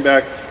dad came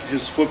back,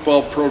 his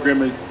football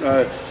program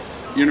at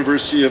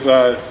University of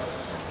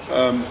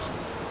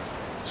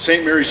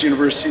St. Mary's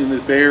University in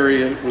the Bay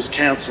Area was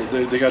canceled.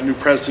 They got a new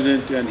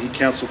president and he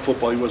canceled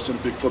football. He wasn't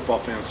a big football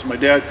fan. So my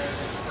dad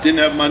didn't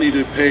have money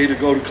to pay to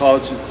go to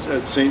college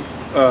at St.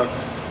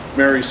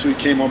 Mary's, so he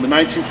came home. In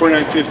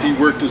 1949-50,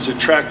 he worked as a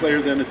track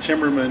layer, then a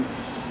timberman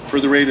for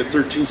the rate of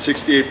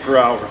 $13.68 per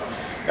hour.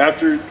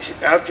 After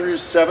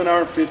his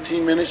 7-hour,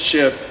 15-minute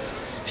shift,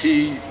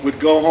 he would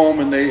go home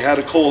and they had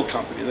a coal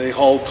company. They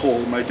hauled coal.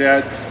 My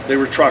dad, they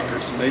were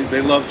truckers and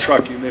they loved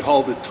trucking. They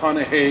hauled a ton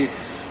of hay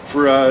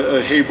for a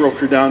hay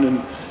broker down in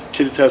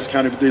Kittitas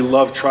County, but they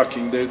loved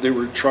trucking. They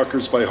were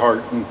truckers by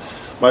heart. And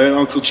my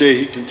Uncle Jay,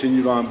 he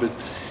continued on, but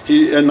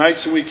at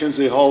nights and weekends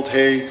they hauled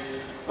hay.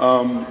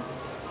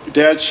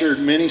 Dad shared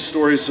many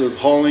stories of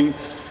hauling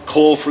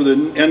coal for the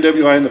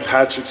NWI and the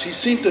Patricks. He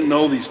seemed to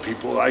know these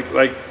people, like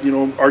you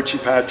know, Archie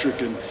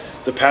Patrick and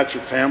the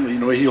Patrick family. You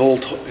know, he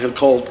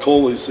called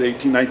coal. He's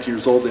 18, 19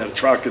 years old. They had a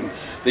truck, and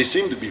they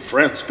seemed to be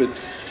friends. But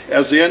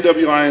as the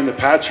NWI and the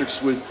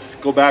Patricks would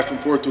go back and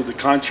forth with the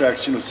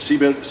contracts, you know,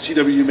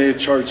 CW may have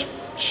charged,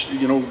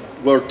 you know,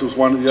 worked with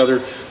one or the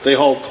other. They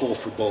hauled coal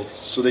for both,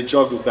 so they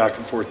juggled back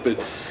and forth. But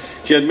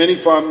he had many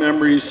fond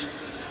memories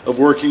of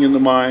working in the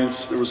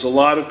mines. There was a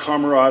lot of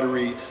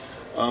camaraderie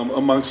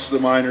amongst the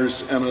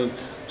miners and a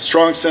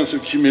strong sense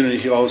of community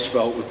he always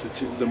felt with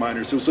the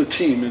miners. It was a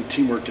team and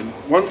teamwork. And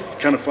one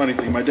kind of funny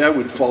thing, my dad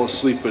would fall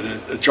asleep at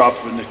a drop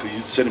of a nickel.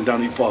 You'd sit him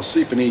down, he'd fall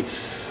asleep, and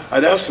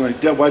I'd ask him, like,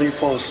 Dad, why do you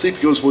fall asleep?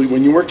 He goes, well,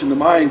 when you work in the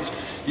mines,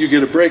 you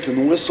get a break, and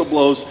the whistle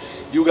blows,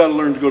 you got to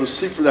learn to go to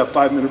sleep for that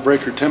 5-minute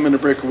break or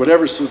 10-minute break or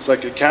whatever, so it's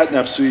like a cat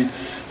nap, so you'd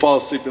fall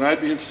asleep. And I'd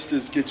be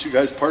interested to get you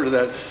guys part of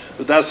that.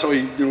 But that's how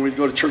he, you know, we'd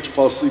go to church and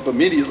fall asleep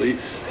immediately.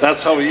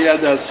 That's how he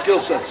had that skill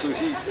set. So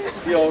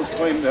he always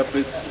claimed that.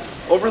 But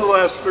over the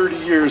last 30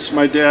 years,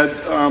 my dad,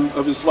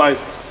 of his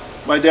life,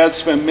 my dad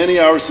spent many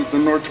hours at the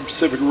Northern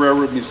Pacific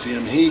Railroad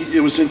Museum.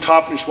 It was in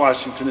Toppenish,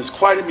 Washington. It's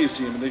quite a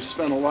museum, and they've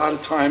spent a lot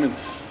of time, and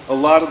a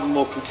lot of the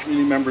local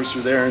community members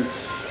are there. And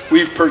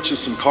we've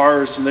purchased some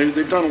cars, and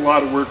they've done a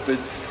lot of work. But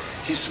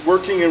he's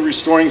working in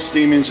restoring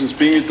steam engines,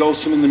 being a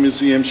docent in the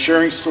museum,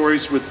 sharing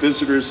stories with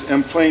visitors,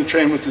 and playing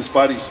train with his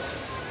buddies.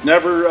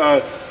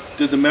 Never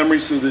did the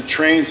memories of the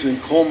trains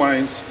and coal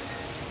mines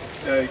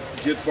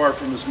get far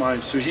from his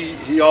mind. So he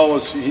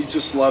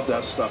just loved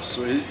that stuff.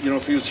 So you know,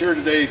 if he was here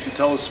today, he could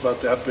tell us about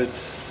that. But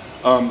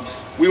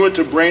we went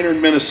to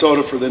Brainerd,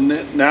 Minnesota for the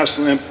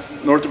National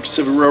Northern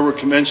Pacific Railroad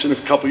Convention a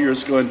couple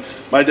years ago, and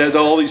my dad,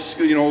 all these,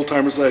 you know, old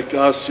timers like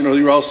us, you know,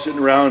 they were all sitting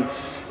around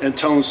and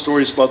telling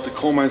stories about the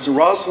coal mines. And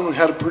Roslyn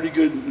had a pretty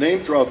good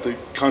name throughout the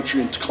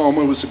country, and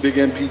Tacoma was a big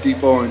MP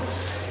depot, and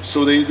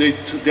so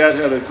Dad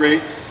had a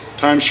great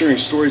time sharing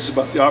stories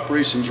about the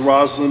operations of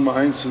Roslyn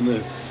mines and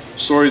the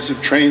stories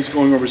of trains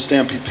going over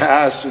Stampede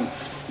Pass and,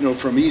 you know,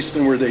 from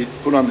Easton where they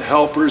put on the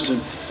helpers.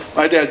 And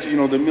my dad, you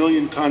know, the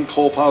 1,000,000-ton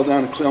coal pile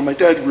down in Cleon, my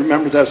dad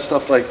remembered that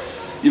stuff like,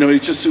 you know,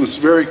 it was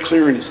very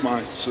clear in his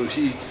mind. So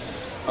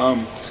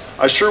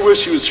I sure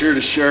wish he was here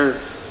to share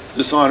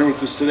this honor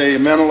with us today.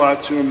 It meant a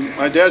lot to him.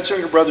 My dad's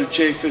younger brother,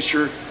 Jay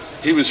Fisher,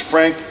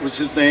 Frank was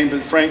his name,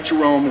 but Frank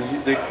Jerome,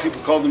 and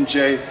people called him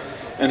Jay,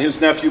 and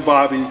his nephew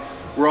Bobby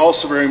were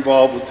also very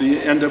involved with the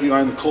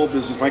NWI and the coal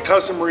business. My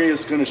cousin Maria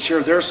is going to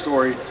share their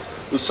story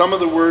with some of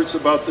the words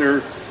about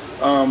their,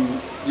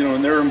 you know,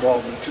 and their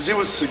involvement, because it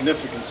was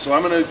significant. So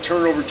I'm going to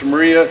turn it over to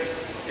Maria,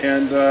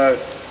 and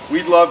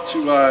we'd love to,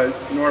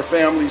 you know, our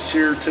families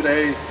here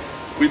today,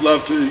 we'd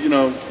love to, you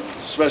know,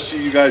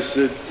 especially you guys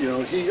said, you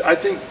know, I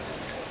think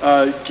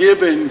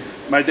Gib and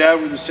my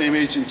dad were the same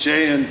age, and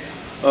Jay and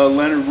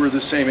Leonard were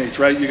the same age,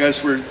 right? You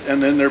guys were,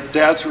 and then their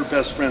dads were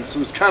best friends. So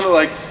it's kind of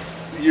like,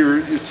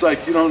 it's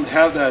like you don't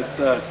have that,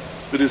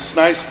 but it's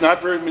nice.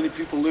 Not very many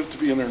people live to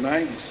be in their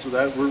 90s, so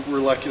that we're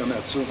lucky on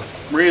that. So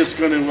Maria's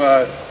going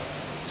to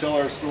tell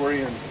our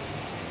story, and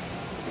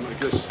I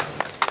guess.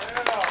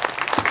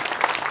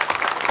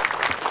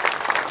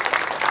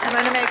 I'm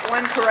going to make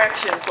one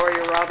correction for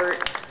you,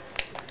 Robert.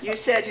 You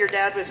said your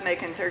dad was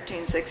making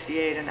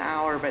 $13.68 an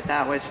hour, but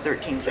that was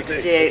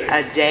 $13.68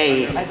 a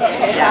day. I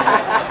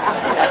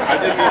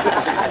didn't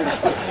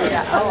mean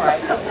Yeah, all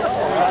right.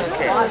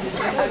 Okay.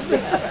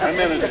 I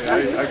meant a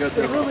day. I got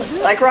that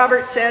wrong. Like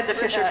Robert said, the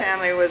Fisher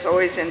family was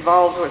always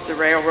involved with the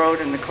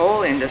railroad and the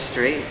coal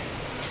industry.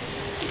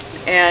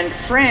 And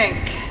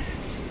Frank,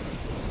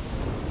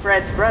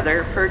 Fred's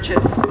brother,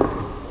 purchased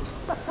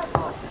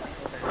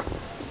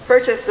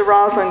the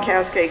Roslyn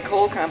Cascade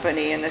Coal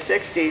Company in the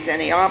 60s,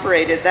 and he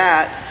operated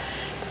that,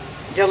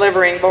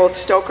 delivering both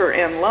stoker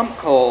and lump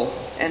coal.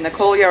 And the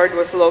coal yard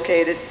was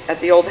located at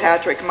the old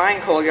Hattrick Mine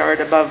Coal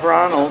Yard above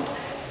Ronald,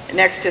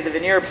 next to the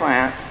veneer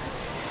plant,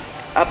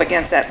 up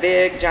against that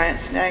big giant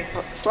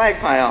slag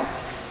pile.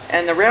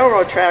 And the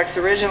railroad tracks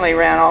originally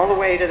ran all the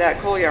way to that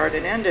coal yard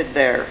and ended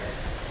there.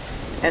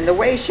 And the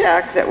weigh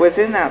shack that was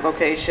in that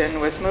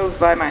location was moved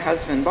by my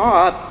husband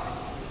Bob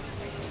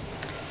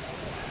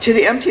to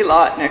the empty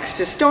lot next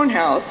to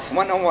Stonehouse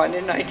 101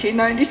 in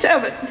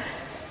 1997.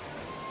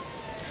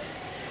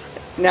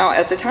 Now,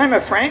 at the time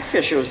of Frank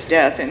Fisher's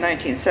death in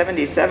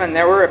 1977,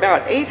 there were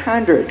about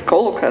 800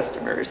 coal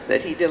customers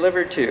that he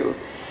delivered to.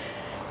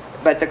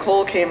 but the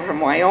coal came from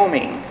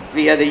Wyoming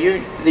via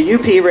the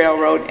UP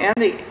Railroad and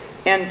the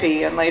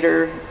NP and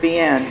later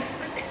BN.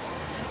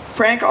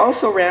 Frank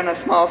also ran a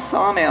small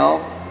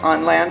sawmill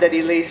on land that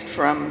he leased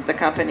from the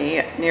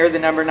company near the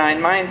number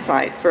 9 mine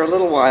site for a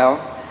little while,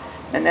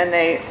 and then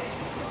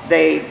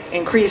they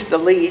increased the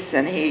lease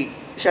and he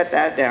shut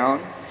that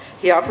down.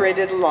 He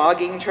operated a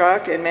logging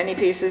truck and many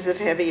pieces of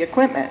heavy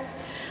equipment.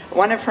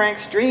 One of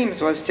Frank's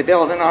dreams was to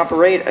build and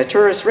operate a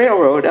tourist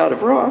railroad out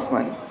of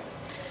Roslyn.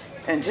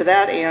 And to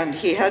that end,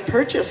 he had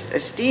purchased a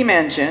steam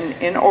engine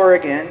in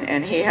Oregon,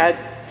 and he had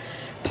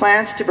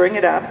plans to bring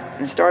it up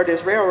and start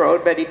his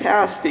railroad, but he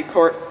passed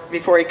before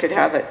he could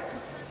have it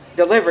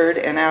delivered,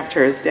 and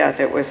after his death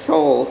it was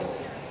sold.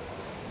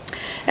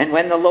 And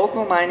when the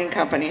local mining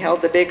company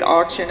held the big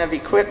auction of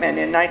equipment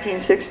in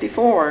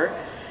 1964,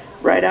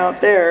 right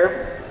out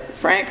there,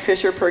 Frank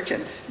Fisher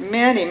purchased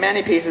many,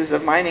 many pieces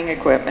of mining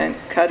equipment,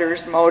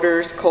 cutters,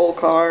 motors, coal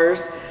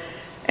cars,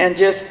 and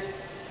just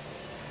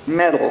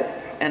metal.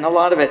 And a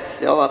lot of it's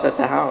still up at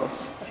the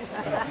house.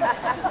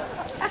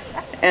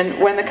 And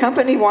when the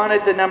company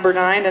wanted the number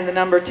 9 and the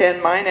number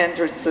 10 mine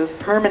entrances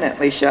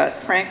permanently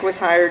shut, Frank was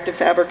hired to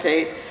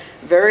fabricate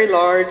very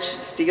large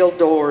steel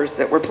doors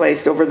that were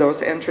placed over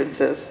those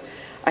entrances.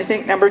 I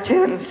think number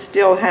 10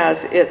 still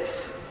has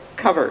its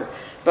cover,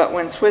 but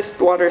when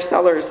Swiftwater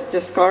Cellars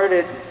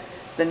discarded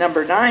the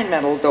number 9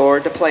 metal door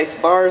to place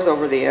bars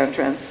over the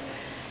entrance,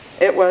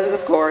 it was,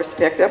 of course,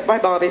 picked up by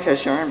Bobby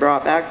Fisher and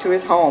brought back to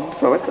his home,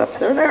 so it's up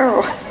there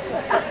now.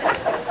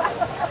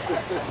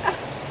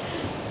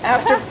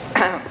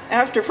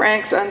 After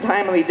Frank's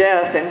untimely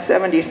death in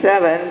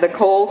 '77, the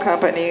coal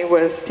company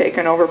was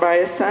taken over by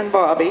his son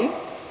Bobby,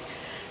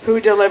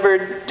 who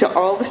delivered to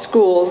all the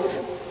schools.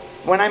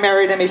 When I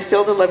married him, he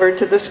still delivered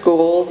to the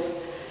schools.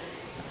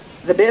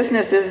 The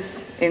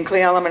businesses in Cle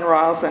Elum and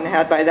Roslyn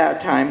had by that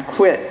time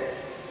quit,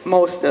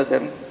 most of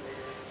them.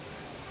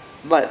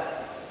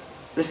 But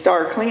the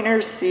Star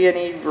Cleaners,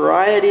 C&E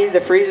Variety,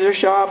 the Freezer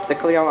Shop, the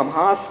Cle Elum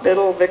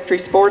Hospital, Victory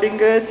Sporting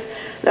Goods,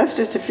 that's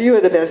just a few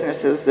of the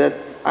businesses that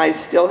I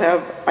still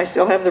have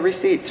the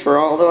receipts for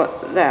all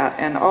that,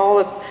 and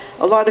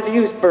a lot of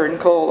used burned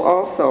coal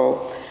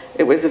also.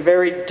 It was a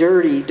very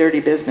dirty, dirty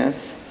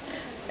business.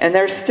 And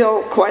there's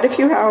still quite a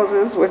few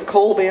houses with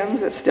coal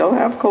bins that still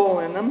have coal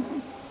in them.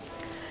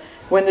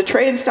 When the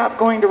train stopped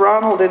going to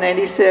Ronald in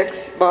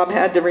 '86, Bob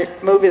had to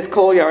move his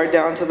coal yard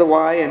down to the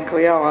Y in Cle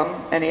Elum,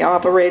 and he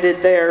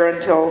operated there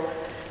until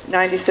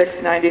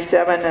 '96,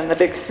 '97, and the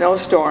big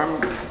snowstorm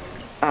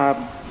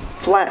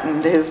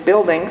flattened his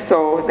building,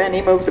 so then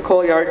he moved the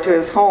coal yard to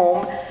his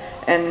home,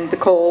 and the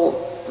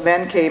coal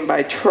then came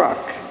by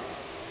truck.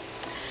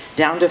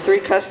 Down to 3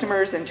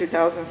 customers in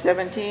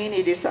 2017,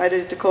 he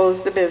decided to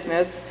close the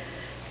business,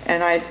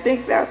 and I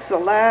think that's the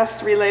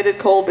last related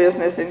coal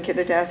business in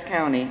Kittitas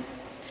County.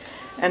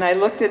 And I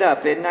looked it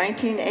up. In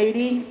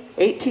 1980,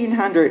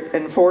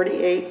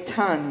 1,848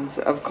 tons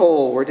of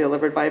coal were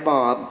delivered by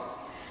Bob,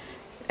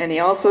 and he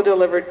also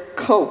delivered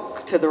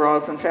coke to the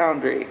Roslyn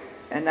Foundry.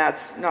 And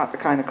that's not the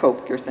kind of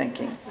coke you're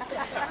thinking.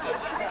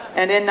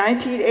 And in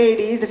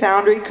 1980, the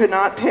foundry could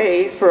not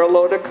pay for a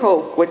load of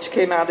coke, which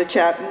came out of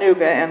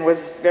Chattanooga and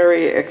was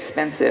very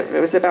expensive. It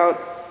was about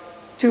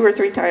 2 or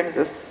 3 times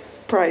the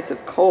price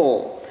of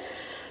coal.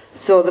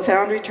 So the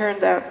foundry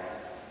turned that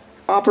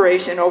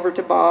operation over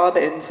to Bob,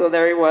 and so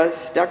there he was,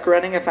 stuck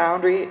running a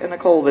foundry and a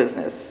coal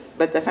business.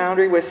 But the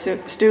foundry was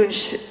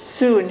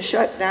soon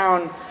shut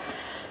down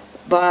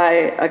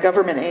by a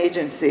government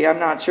agency. I'm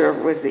not sure if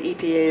it was the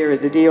EPA or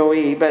the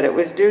DOE, but it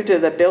was due to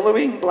the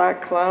billowing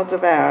black clouds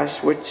of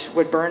ash which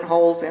would burn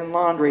holes in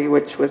laundry,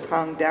 which was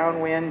hung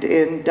downwind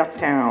in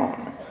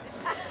Ducktown.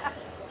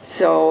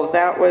 So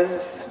that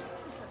was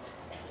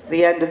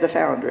the end of the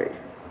foundry.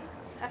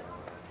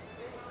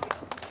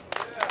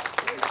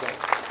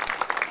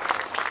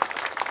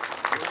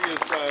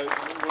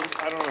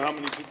 I don't know how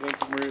many people went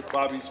to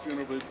Bobby's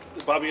funeral,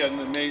 but Bobby had an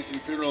amazing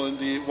funeral, and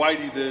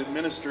Whitey, the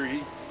minister,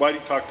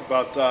 Whitey talked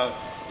about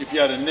if you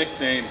had a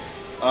nickname,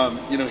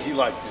 he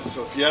liked you.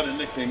 So if you had a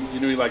nickname, you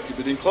knew he liked you.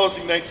 But in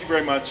closing, thank you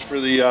very much for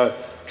the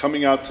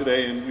coming out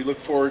today, and we look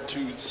forward to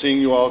seeing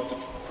you all at the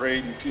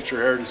parade and future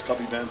Heritage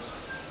Club events.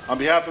 On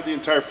behalf of the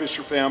entire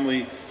Fisher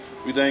family,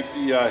 we thank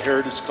the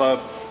Heritage Club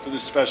for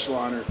this special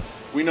honor.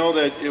 We know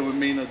that it would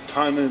mean a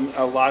ton and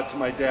a lot to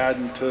my dad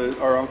and to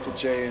our Uncle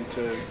Jay and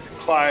to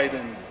Clyde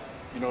and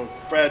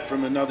Fred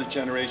from another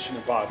generation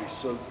of Bobby.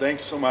 So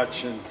thanks so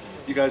much, and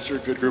you guys are a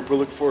good group. We'll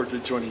look forward to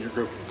joining your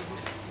group.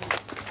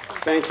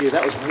 Thank you.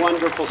 That was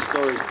wonderful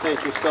stories.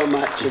 Thank you so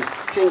much. And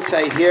hang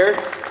tight here.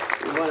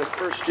 We want to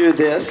first do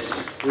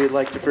this. We'd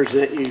like to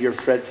present you your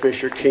Fred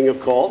Fisher King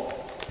of Coal.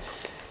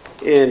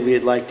 And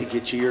we'd like to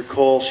get you your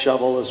coal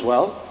shovel as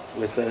well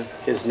with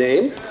his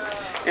name.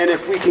 And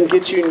if we can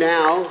get you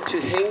now to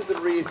hang the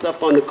wreath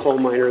up on the coal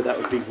miner, that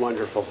would be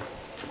wonderful.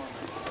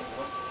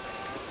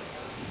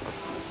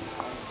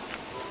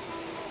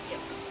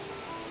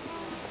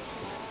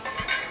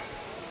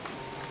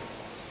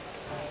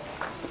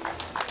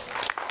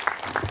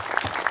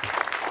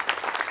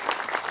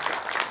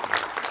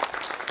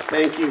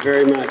 Thank you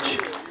very much.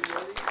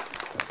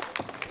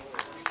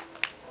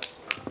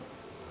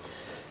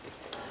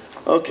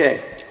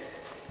 Okay.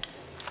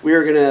 We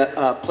are going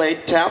to play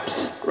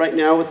taps right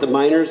now with the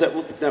miners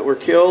that were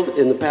killed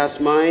in the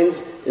past mines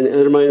and the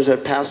other miners that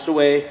have passed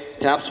away.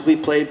 Taps will be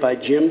played by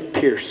Jim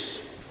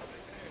Pierce.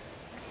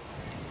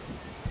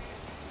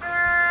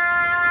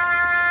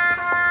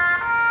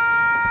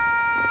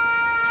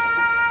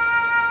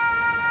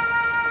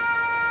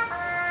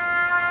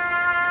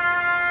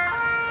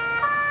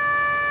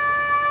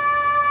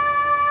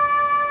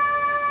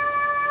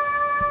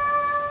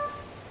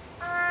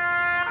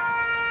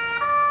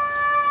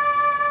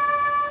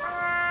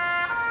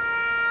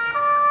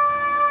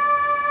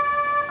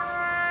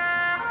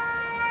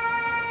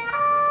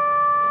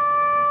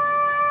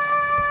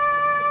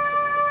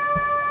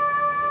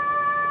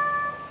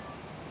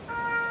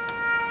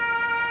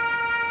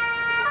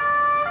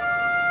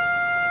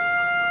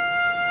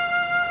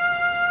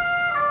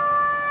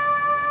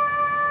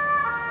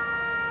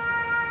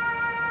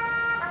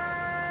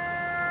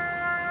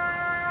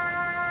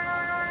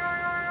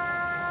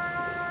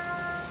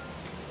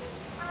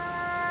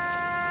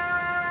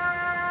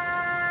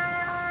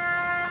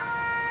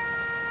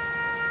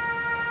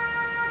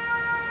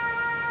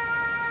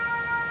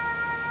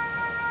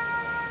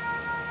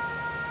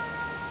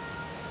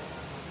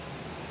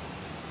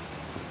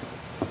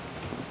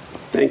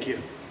 Thank you.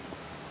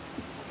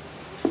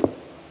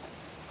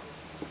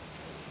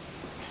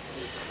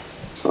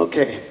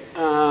 Okay,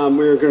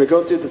 we're going to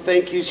go through the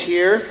thank yous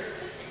here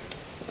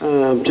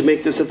to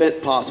make this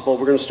event possible.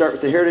 We're going to start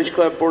with the Heritage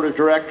Club Board of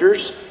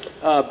Directors,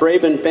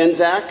 Braben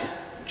Benzak,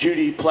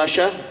 Judy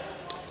Plesha,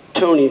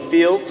 Tony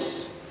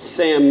Fields,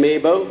 Sam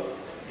Mabo,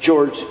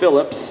 George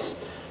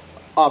Phillips,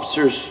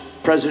 Officers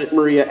President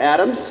Maria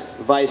Adams,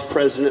 Vice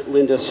President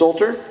Linda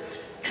Solter,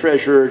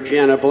 Treasurer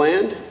Jana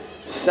Bland,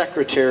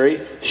 Secretary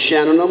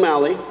Shannon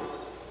O'Malley,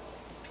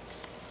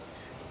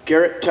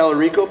 Garrett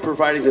Tallarico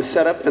providing the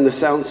setup and the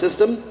sound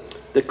system,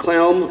 the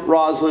Clelm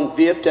Roslyn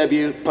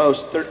VFW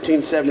Post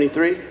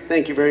 1373.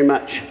 Thank you very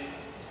much.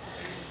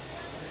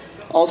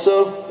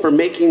 Also, for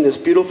making this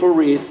beautiful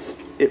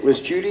wreath, it was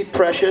Judy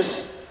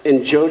Precious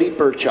and Jody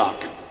Burchak.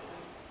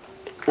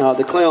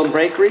 The Clelm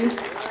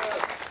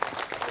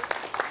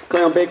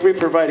Bakery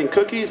providing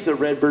cookies, the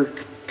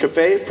Redbird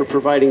Cafe for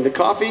providing the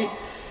coffee,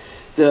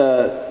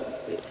 the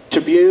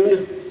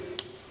Tribune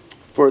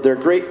for their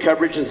great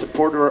coverage and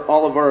support of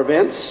all of our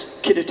events,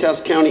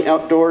 Kittitas County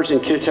Outdoors and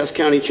Kittitas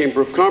County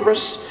Chamber of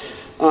Commerce.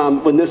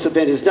 When this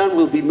event is done,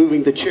 we'll be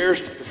moving the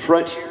chairs to the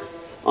front here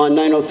on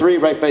 903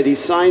 right by these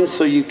signs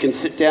so you can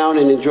sit down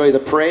and enjoy the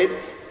parade.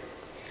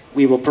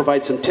 We will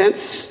provide some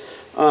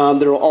tents.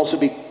 There will also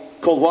be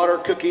cold water,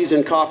 cookies,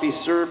 and coffee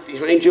served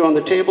behind you on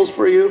the tables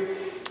for you.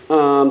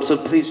 So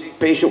please be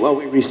patient while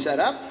we reset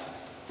up.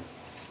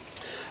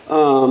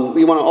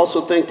 We want to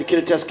also thank the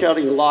Kittitas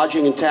County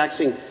Lodging and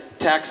Tax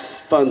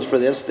Funds for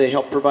this. They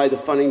help provide the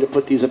funding to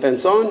put these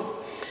events on.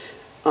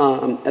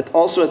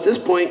 Also at this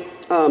point,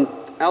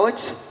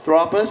 Alex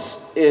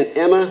Thropas and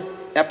Emma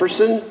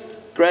Epperson,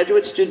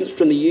 graduate students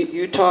from the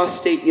Utah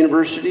State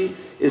University,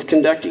 is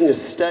conducting a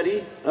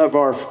study of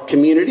our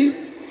community.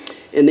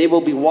 And they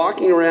will be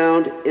walking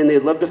around and they'd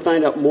love to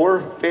find out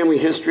more family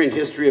history and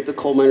history of the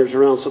coal miners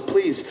around. So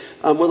please,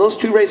 will those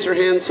two raise their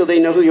hands so they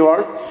know who you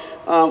are?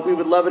 We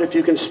would love it if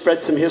you can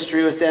spread some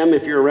history with them.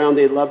 If you're around,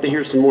 they'd love to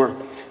hear some more.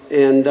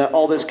 And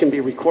all this can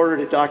be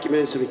recorded and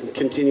documented so we can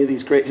continue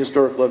these great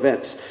historical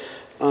events.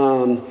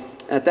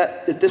 At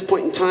this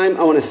point in time,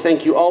 I want to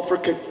thank you all for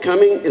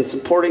coming and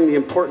supporting the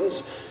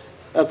importance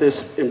of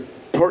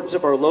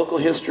our local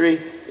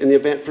history and the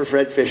event for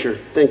Fred Fisher.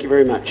 Thank you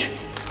very much.